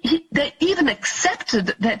 They even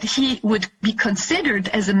accepted that he would be considered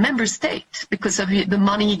as a member state because of the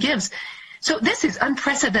money he gives. So this is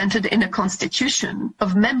unprecedented in a constitution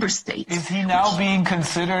of member states. Is he now being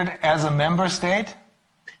considered as a member state?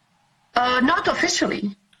 Not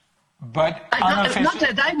officially. But unofficially? Not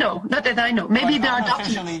that I know. Not that I know. Maybe there are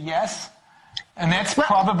documents. Unofficially, yes. And that's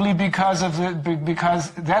probably because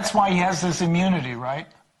that's why he has this immunity, right?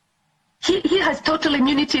 He has total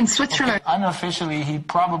immunity in Switzerland. Okay. Unofficially, he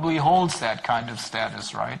probably holds that kind of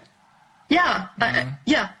status, right? Yeah,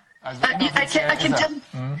 yeah. I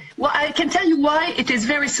can tell you why it is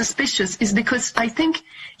very suspicious is because I think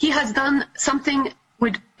he has done something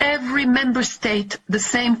with every member state, the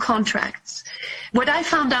same contracts. What I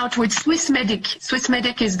found out with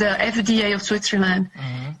Swissmedic is the FDA of Switzerland,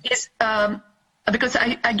 is because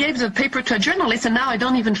I gave the paper to a journalist and now I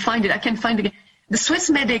don't even find it. I can't find it. The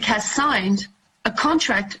Swissmedic has signed a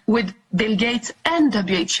contract with Bill Gates and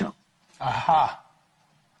WHO. Aha.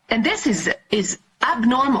 And this is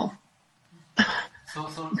abnormal. So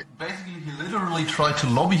basically he literally tried to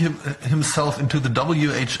lobby himself into the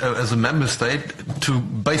WHO as a member state to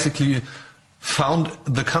basically found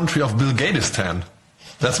the country of Bill Gatestan.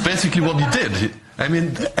 That's basically what he did. I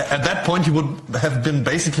mean, at that point he would have been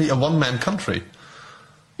basically a one-man country.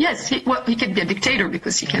 Yes, he can be a dictator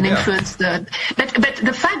because he can influence but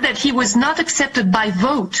the fact that he was not accepted by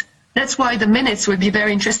vote, that's why the minutes would be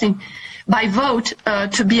very interesting. By vote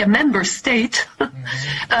to be a member state,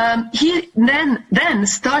 he then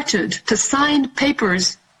started to sign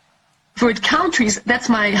papers for countries. That's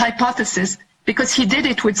my hypothesis because he did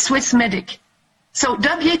it with Swissmedic. So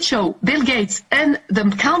WHO, Bill Gates, and the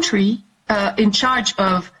country in charge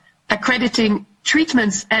of accrediting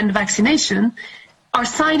treatments and vaccination are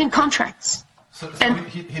signing contracts. So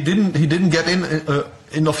he didn't get in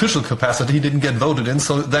official capacity. He didn't get voted in.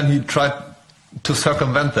 So then he tried to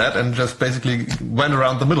circumvent that and just basically went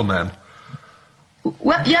around the middleman.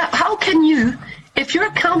 Well, yeah. How can you, if your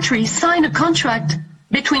country, sign a contract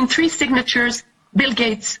between three signatures, Bill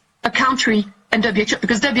Gates, a country, and WHO?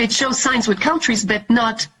 Because WHO signs with countries, but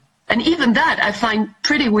not, and even that I find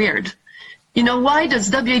pretty weird. You know, why does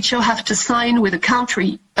WHO have to sign with a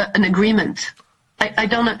country an agreement? I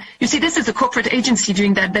don't know. You see, this is a corporate agency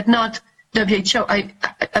doing that, but not WHO. I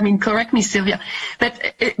mean, correct me, Sylvia. But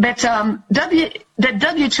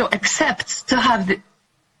that WHO accepts to have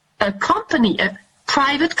a company, a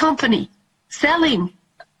private company, selling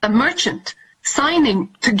a merchant, signing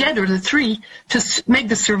together the three to make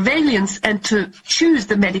the surveillance and to choose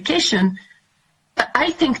the medication.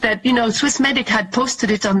 I think that, you know, Swissmedic had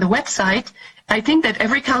posted it on the website. I think that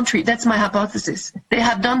every country, that's my hypothesis, they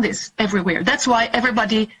have done this everywhere. That's why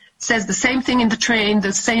everybody says the same thing in the train,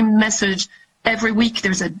 the same message. Every week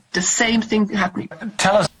there's the same thing happening.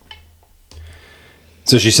 Tell us.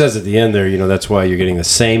 So she says at the end there, you know, that's why you're getting the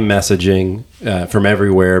same messaging from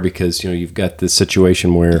everywhere because, you know, you've got this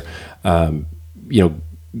situation where, you know,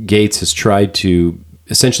 Gates has tried to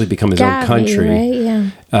essentially become his own country, right? Yeah.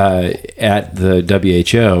 At the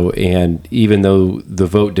WHO. And even though the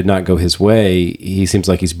vote did not go his way, he seems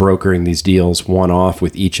like he's brokering these deals one-off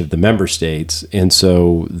with each of the member states. And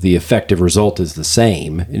so the effective result is the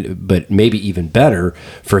same, but maybe even better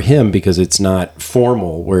for him because it's not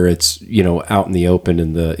formal where it's, you know, out in the open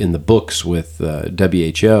in the books with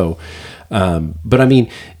WHO. But I mean,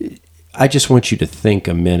 I just want you to think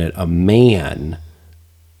a minute, a man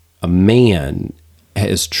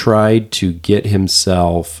has tried to get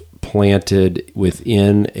himself planted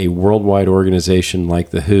within a worldwide organization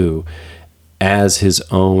like the WHO as his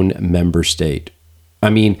own member state. I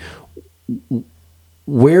mean,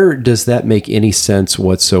 where does that make any sense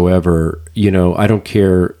whatsoever? You know, I don't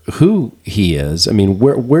care who he is. I mean,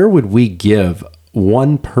 where would we give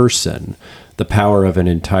one person the power of an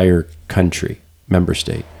entire country, member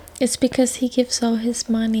state? It's because he gives all his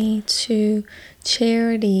money to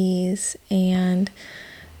charities and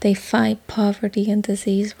they fight poverty and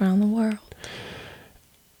disease around the world.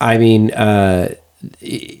 I mean,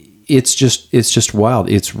 it's just wild.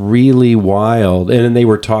 It's really wild. And then they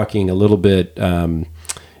were talking a little bit,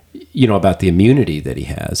 about the immunity that he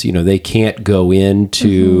has. They can't go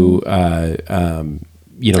into,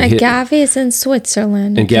 Gavi is in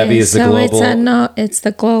Switzerland. And Gavi is the global. It's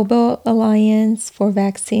the Global Alliance for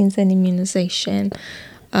Vaccines and Immunization.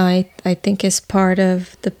 I think it's part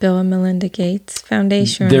of the Bill and Melinda Gates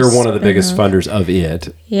Foundation. They're one of the biggest funders of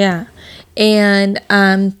it. Yeah. And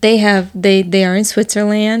they are in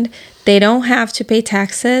Switzerland. They don't have to pay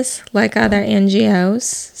taxes like other NGOs.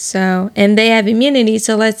 So, and they have immunity.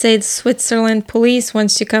 So let's say the Switzerland police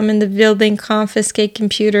wants to come in the building, confiscate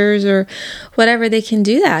computers or whatever, they can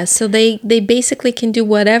do that. So they basically can do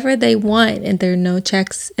whatever they want, and there are no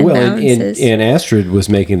checks and balances. And Astrid was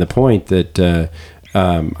making the point that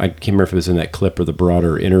I can't remember if it was in that clip or the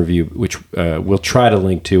broader interview, which we'll try to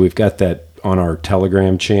link to. We've got that on our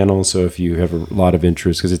Telegram channel, so if you have a lot of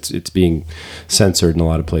interest, because it's being censored in a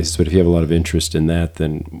lot of places, but if you have a lot of interest in that,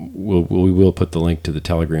 then we will put the link to the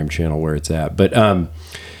Telegram channel where it's at. But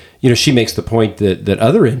she makes the point that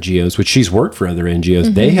other NGOs, which she's worked for other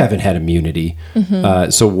NGOs, they haven't had immunity.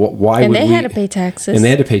 So why would they had to pay taxes? And they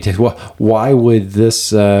had to pay taxes. Well, why would this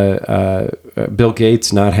Bill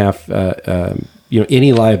Gates not have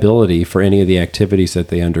any liability for any of the activities that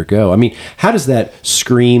they undergo? I mean, how does that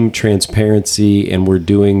scream transparency and we're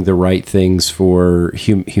doing the right things for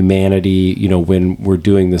humanity, when we're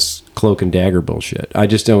doing this cloak and dagger bullshit? I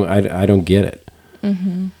just don't, I don't get it.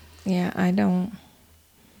 Yeah, I don't.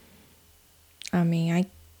 I mean,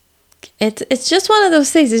 it's just one of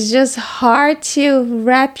those things. It's just hard to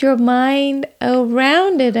wrap your mind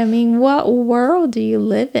around it. I mean, what world do you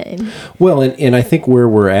live in? Well, and I think where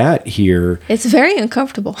we're at here, it's very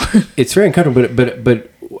uncomfortable. It's very uncomfortable,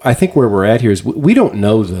 but I think where we're at here is we don't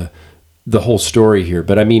know the whole story here.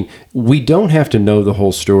 But I mean, we don't have to know the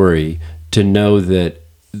whole story to know that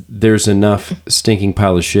there's enough stinking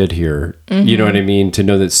pile of shit here. You know what I mean? To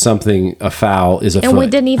know that something afoul is afoot. And we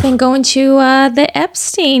didn't even go into the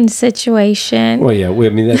Epstein situation. Well, yeah.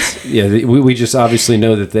 We just obviously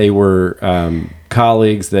know that they were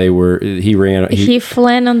colleagues. He flew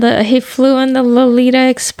on the Lolita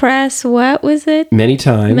Express. What was it? Many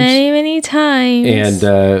times. Many times.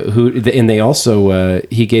 And they also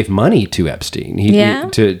he gave money to Epstein.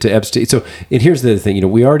 To Epstein. So, and here's the other thing.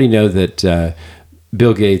 We already know that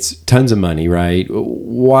Bill Gates, tons of money, right?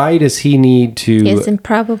 Why does he need to... He's in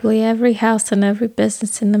probably every house and every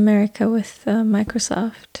business in America with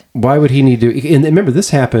Microsoft. Why would he need to... And remember,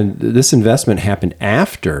 this investment happened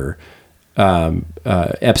after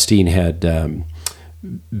Epstein had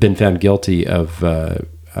been found guilty of,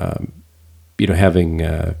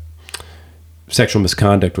 having sexual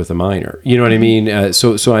misconduct with a minor. You know what I mean?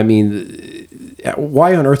 So I mean...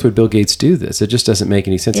 Why on earth would Bill Gates do this? It just doesn't make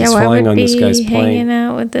any sense. Yeah, He's flying on this guy's plane. Hanging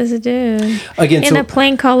out with this dude. Again, in a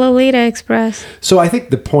plane called Lolita Express. So I think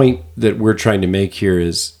the point that we're trying to make here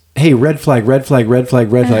is, hey, red flag, red flag, red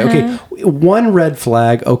flag, red flag. Okay, one red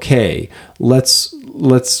flag, okay. Let's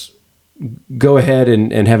go ahead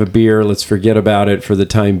and have a beer. Let's forget about it for the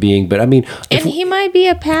time being. But I mean... And he might be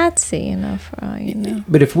a patsy, for all you know.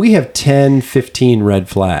 But if we have 10, 15 red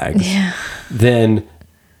flags, then...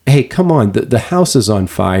 Hey, come on, the house is on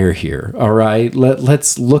fire here, all right?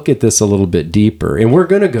 Let's look at this a little bit deeper, and we're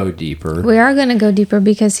going to go deeper. We are going to go deeper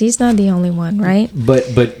because he's not the only one, right?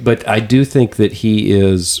 But I do think that he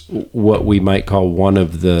is what we might call one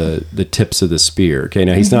of the tips of the spear. Okay,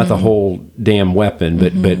 now he's not the whole damn weapon,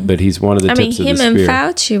 but he's one of the tips of the spear. I mean, him and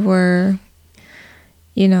Fauci were,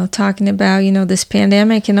 talking about, this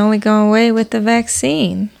pandemic can only go away with the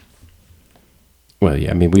vaccine. Well, yeah,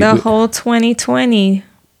 I mean, the whole 2020...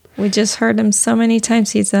 We just heard him so many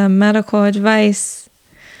times. He's a medical advice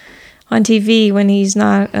on TV when he's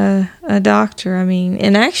not a doctor. I mean,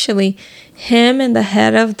 and actually, him and the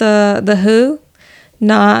head of the WHO,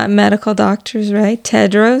 not medical doctors, right?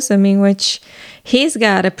 Tedros, I mean, which he's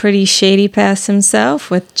got a pretty shady past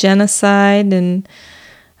himself with genocide. And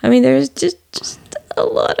I mean, there's just a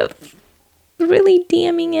lot of really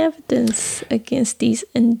damning evidence against these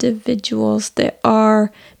individuals that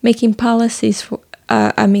are making policies for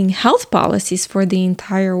health policies for the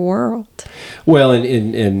entire world. Well,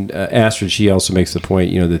 and Astrid, she also makes the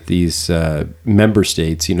point, that these member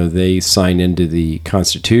states, they sign into the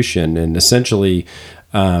Constitution, and essentially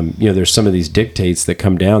there's some of these dictates that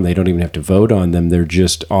come down. They don't even have to vote on them. They're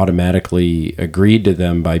just automatically agreed to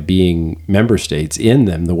them by being member states in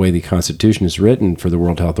them, the way the Constitution is written for the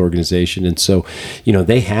World Health Organization. And so,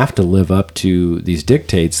 they have to live up to these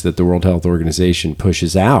dictates that the World Health Organization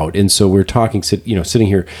pushes out. And so we're talking, sitting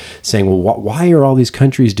here saying, well, why are all these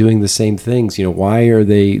countries doing the same things? Why are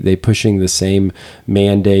they pushing the same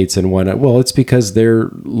mandates and whatnot? Well, it's because they're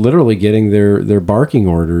literally getting their barking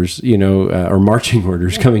orders, or marching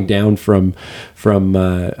orders coming down from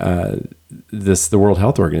the World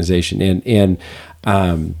Health Organization. And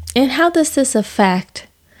how does this affect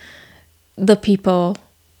the people?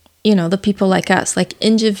 The people like us, like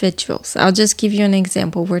individuals. I'll just give you an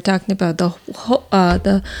example. We're talking about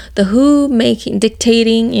the WHO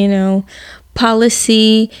dictating,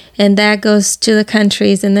 policy, and that goes to the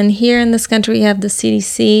countries. And then here in this country, we have the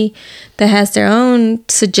CDC that has their own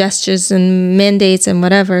suggestions and mandates and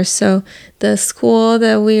whatever. So the school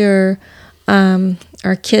that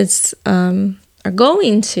our kids are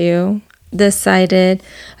going to decided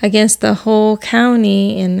against the whole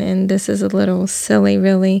county, and this is a little silly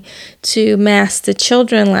really, to mask the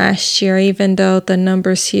children last year, even though the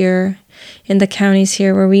numbers here in the counties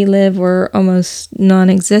here where we live were almost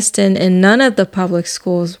non-existent, and none of the public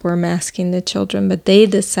schools were masking the children, but they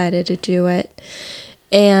decided to do it.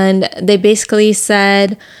 And they basically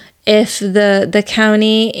said if the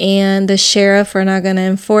county and the sheriff are not going to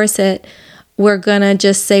enforce it, we're going to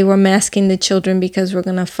just say we're masking the children because we're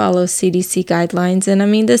going to follow CDC guidelines. And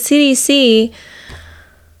the CDC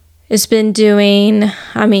has been doing,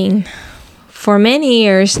 for many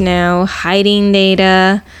years now, hiding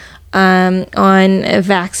data on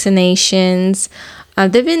vaccinations.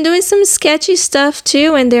 They've been doing some sketchy stuff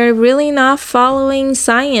too, and they're really not following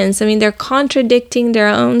science. They're contradicting their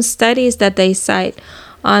own studies that they cite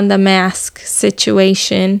on the mask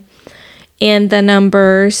situation and the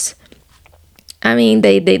numbers.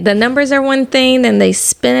 The numbers are one thing, then they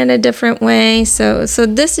spin it a different way. So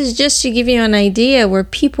this is just to give you an idea where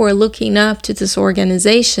people are looking up to these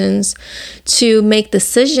organizations to make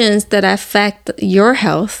decisions that affect your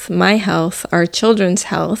health, my health, our children's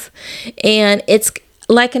health. And it's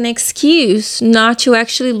like an excuse not to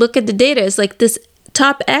actually look at the data. It's like this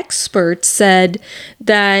top expert said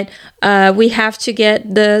that we have to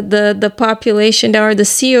get the population down, or the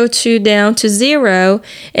CO2 down to zero.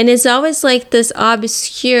 And it's always like this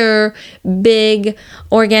obscure big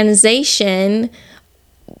organization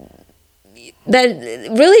that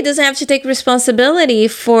really doesn't have to take responsibility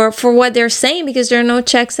for what they're saying, because there are no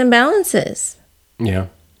checks and balances. Yeah.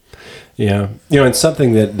 And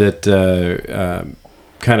something that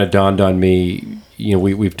kind of dawned on me,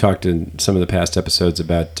 we've talked in some of the past episodes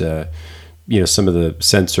about, some of the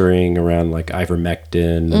censoring around like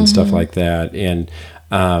ivermectin and stuff like that. And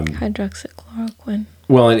hydroxychloroquine.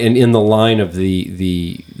 Well, and in the line of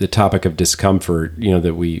the topic of discomfort,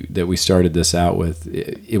 that we started this out with,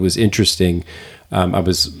 it was interesting. I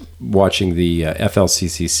was watching the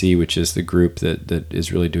FLCCC, which is the group that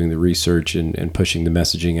is really doing the research and pushing the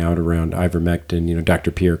messaging out around ivermectin.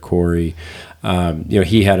 Dr. Pierre Corey,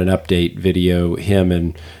 he had an update video, him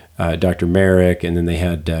and Dr. Merrick, and then they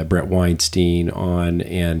had Brett Weinstein on,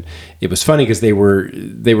 and it was funny because they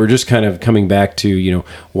were just kind of coming back to,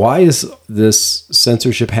 why is this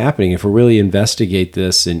censorship happening? If we really investigate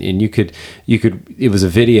this, and you could, it was a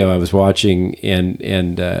video I was watching, and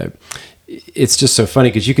it's just so funny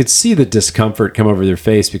because you could see the discomfort come over their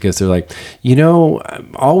face, because they're like,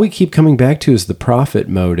 all we keep coming back to is the profit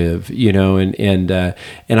motive, and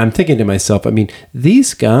I'm thinking to myself,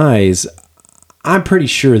 these guys, I'm pretty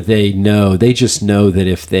sure they just know that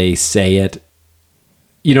if they say it,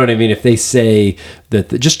 if they say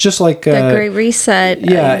that, just like the Great Reset,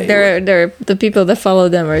 they're the people that follow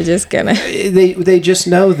them are just gonna they just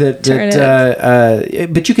know that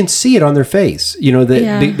but you can see it on their face,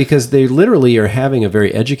 because they literally are having a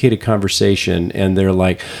very educated conversation, and they're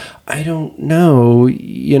like, I don't know,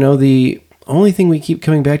 the only thing we keep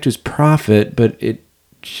coming back to is profit, but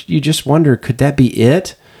you just wonder, could that be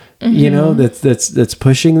it? That's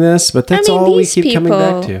pushing this, but that's all we keep coming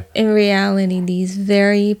back to. In reality, these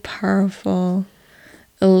very powerful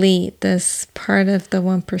elite, this part of the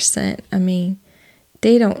 1%,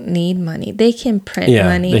 they don't need money. They can print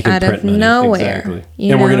money out of nowhere.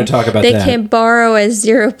 Exactly. And we're going to talk about that. They can borrow at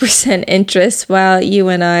 0% interest, while you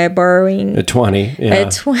and I are borrowing at 20. Yeah.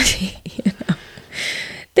 At 20,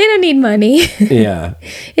 They don't need money. Yeah.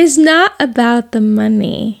 It's not about the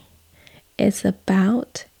money. It's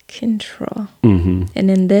about control. Mm-hmm.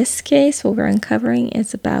 And in this case, what we're uncovering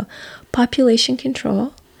is about population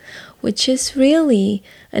control, which is really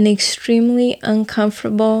an extremely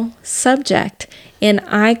uncomfortable subject. And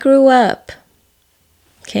I grew up,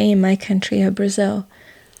 okay, in my country of Brazil,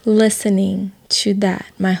 listening to that.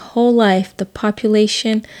 My whole life, the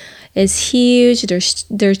population is huge.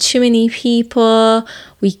 There are too many people.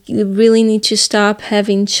 We really need to stop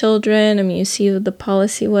having children. I mean, you see what the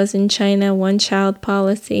policy was in China, one-child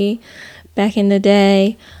policy back in the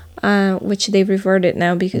day, which they've reverted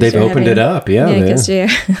now because they've opened it up. Because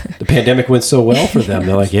the pandemic went so well for them.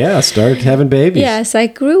 They're like, yeah, start having babies. Yes, I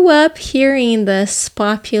grew up hearing this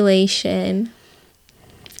population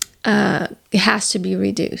has to be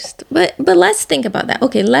reduced. But let's think about that.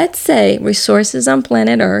 Okay, let's say resources on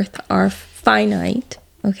planet Earth are finite,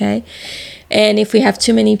 okay? And if we have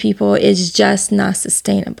too many people, it's just not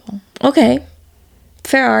sustainable. Okay,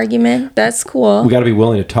 fair argument. That's cool. We got to be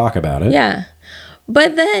willing to talk about it. Yeah.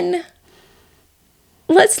 But then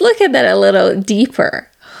let's look at that a little deeper.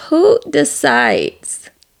 Who decides?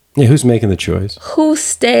 Yeah, who's making the choice? Who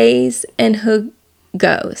stays and who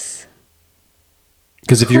goes?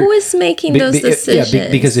 Who is making those decisions?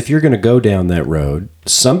 Yeah, because if you're going to go down that road,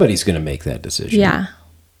 somebody's going to make that decision. Yeah.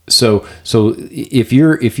 So if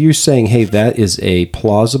you're saying, hey, that is a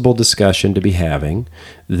plausible discussion to be having,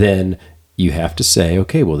 then you have to say,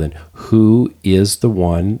 okay, well then who is the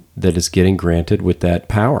one that is getting granted with that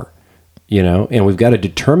power? You know, and we've got to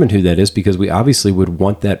determine who that is, because we obviously would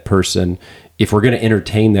want that person, if we're going to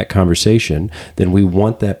entertain that conversation, then we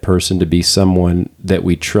want that person to be someone that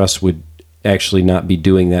we trust would actually not be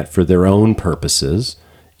doing that for their own purposes,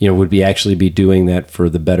 you know, would be actually be doing that for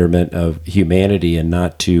the betterment of humanity, and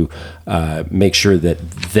not to make sure that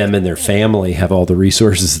them and their family have all the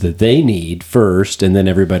resources that they need first, and then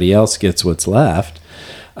everybody else gets what's left.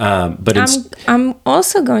 But I'm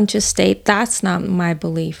also going to state that's not my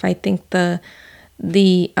belief. I think the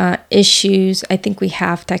issues, I think we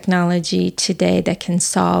have technology today that can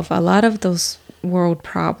solve a lot of those world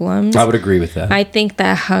problems. I would agree with that. I think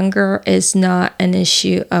that hunger is not an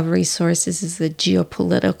issue of resources, it's a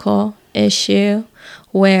geopolitical issue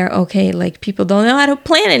where, okay, like people don't know how to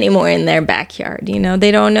plant anymore in their backyard. You know, they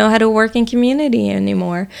don't know how to work in community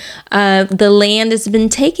anymore. The land has been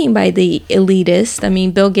taken by the elitists. I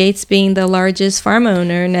mean, Bill Gates being the largest farm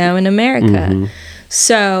owner now in America. Mm-hmm.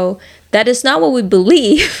 So that is not what we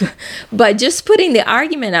believe, but just putting the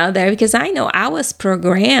argument out there, because I know I was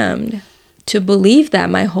programmed to believe that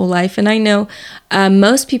my whole life. And I know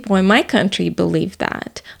most people in my country believe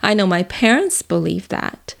that. I know my parents believe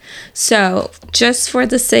that. So just for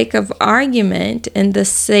the sake of argument and the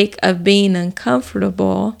sake of being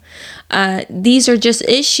uncomfortable, these are just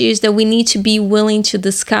issues that we need to be willing to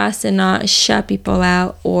discuss and not shut people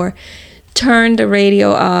out or turn the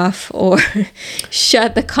radio off or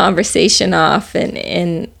shut the conversation off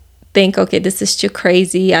and think, okay, this is too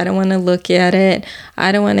crazy. I don't want to look at it.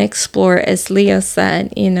 I don't want to explore. As Leo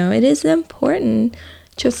said, you know, it is important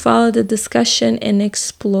to follow the discussion and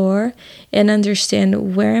explore and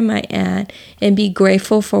understand where am I at and be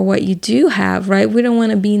grateful for what you do have, right? We don't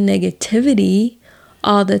want to be negativity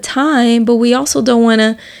all the time, but we also don't want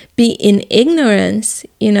to be in ignorance,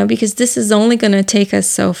 you know, because this is only going to take us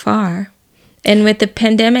so far. And with the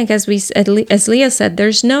pandemic, as Leo said,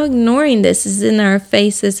 there's no ignoring this. It's in our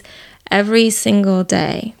faces every single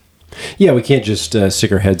day. Yeah, we can't just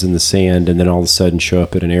stick our heads in the sand and then all of a sudden show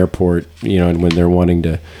up at an airport, you know, and when they're wanting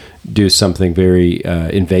to do something very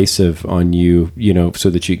invasive on you, you know,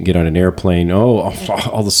 so that you can get on an airplane. Oh,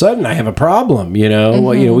 all of a sudden I have a problem, you know. Mm-hmm.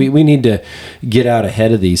 Well, you know, we need to get out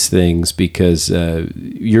ahead of these things, because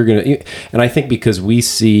you're going to, and I think because we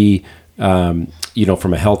see, you know,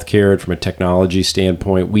 from a healthcare and from a technology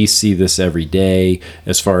standpoint, we see this every day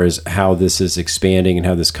as far as how this is expanding and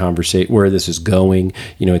how this where this is going.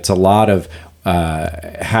 You know, it's a lot of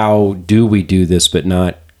how do we do this, but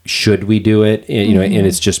not should we do it? You know, and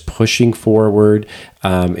it's just pushing forward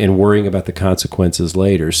and worrying about the consequences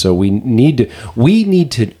later. So we need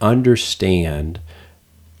to understand,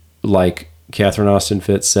 like Catherine Austin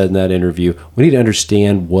Fitts said in that interview, we need to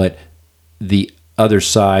understand what the other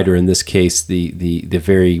side, or in this case, the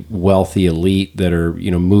very wealthy elite that are,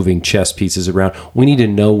 you know, moving chess pieces around. We need to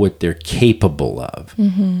know what they're capable of.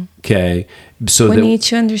 Mm-hmm. Okay, so we need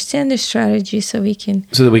to understand the strategy so that we can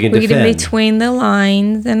defend. Read between the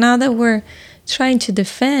lines. And now that we're trying to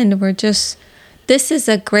defend, this is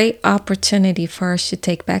a great opportunity for us to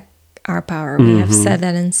take back our power. We have said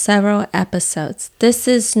that in several episodes. This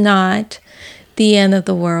is not the end of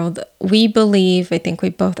the world. We believe, I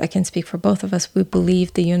can speak for both of us, we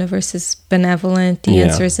believe the universe is benevolent, the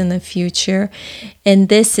answer is in the future, and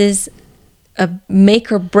this is a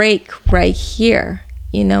make or break right here.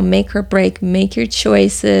 make or break, make your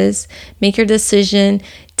choices, make your decision,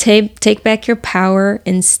 take back your power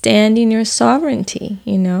and stand in your sovereignty,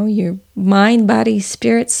 your mind, body,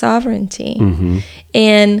 spirit sovereignty.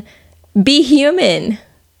 And be human.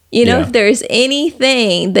 If there's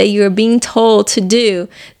anything that you're being told to do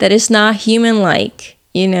that is not human-like,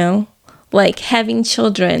 like having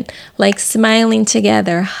children, like smiling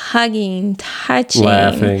together, hugging, touching,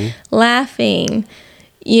 laughing,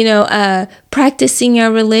 practicing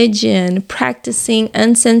your religion, practicing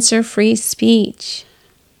uncensored free speech,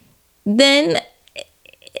 then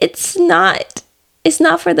it's not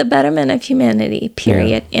for the betterment of humanity,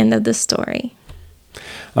 period. End of the story.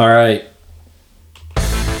 All right.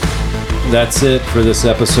 That's it for this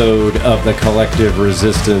episode of the Collective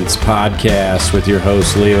Resistance Podcast with your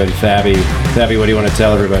hosts, Leo and Fabi. Fabi, what do you want to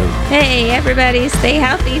tell everybody? Hey, everybody, stay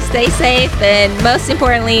healthy, stay safe, and most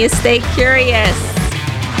importantly, stay curious.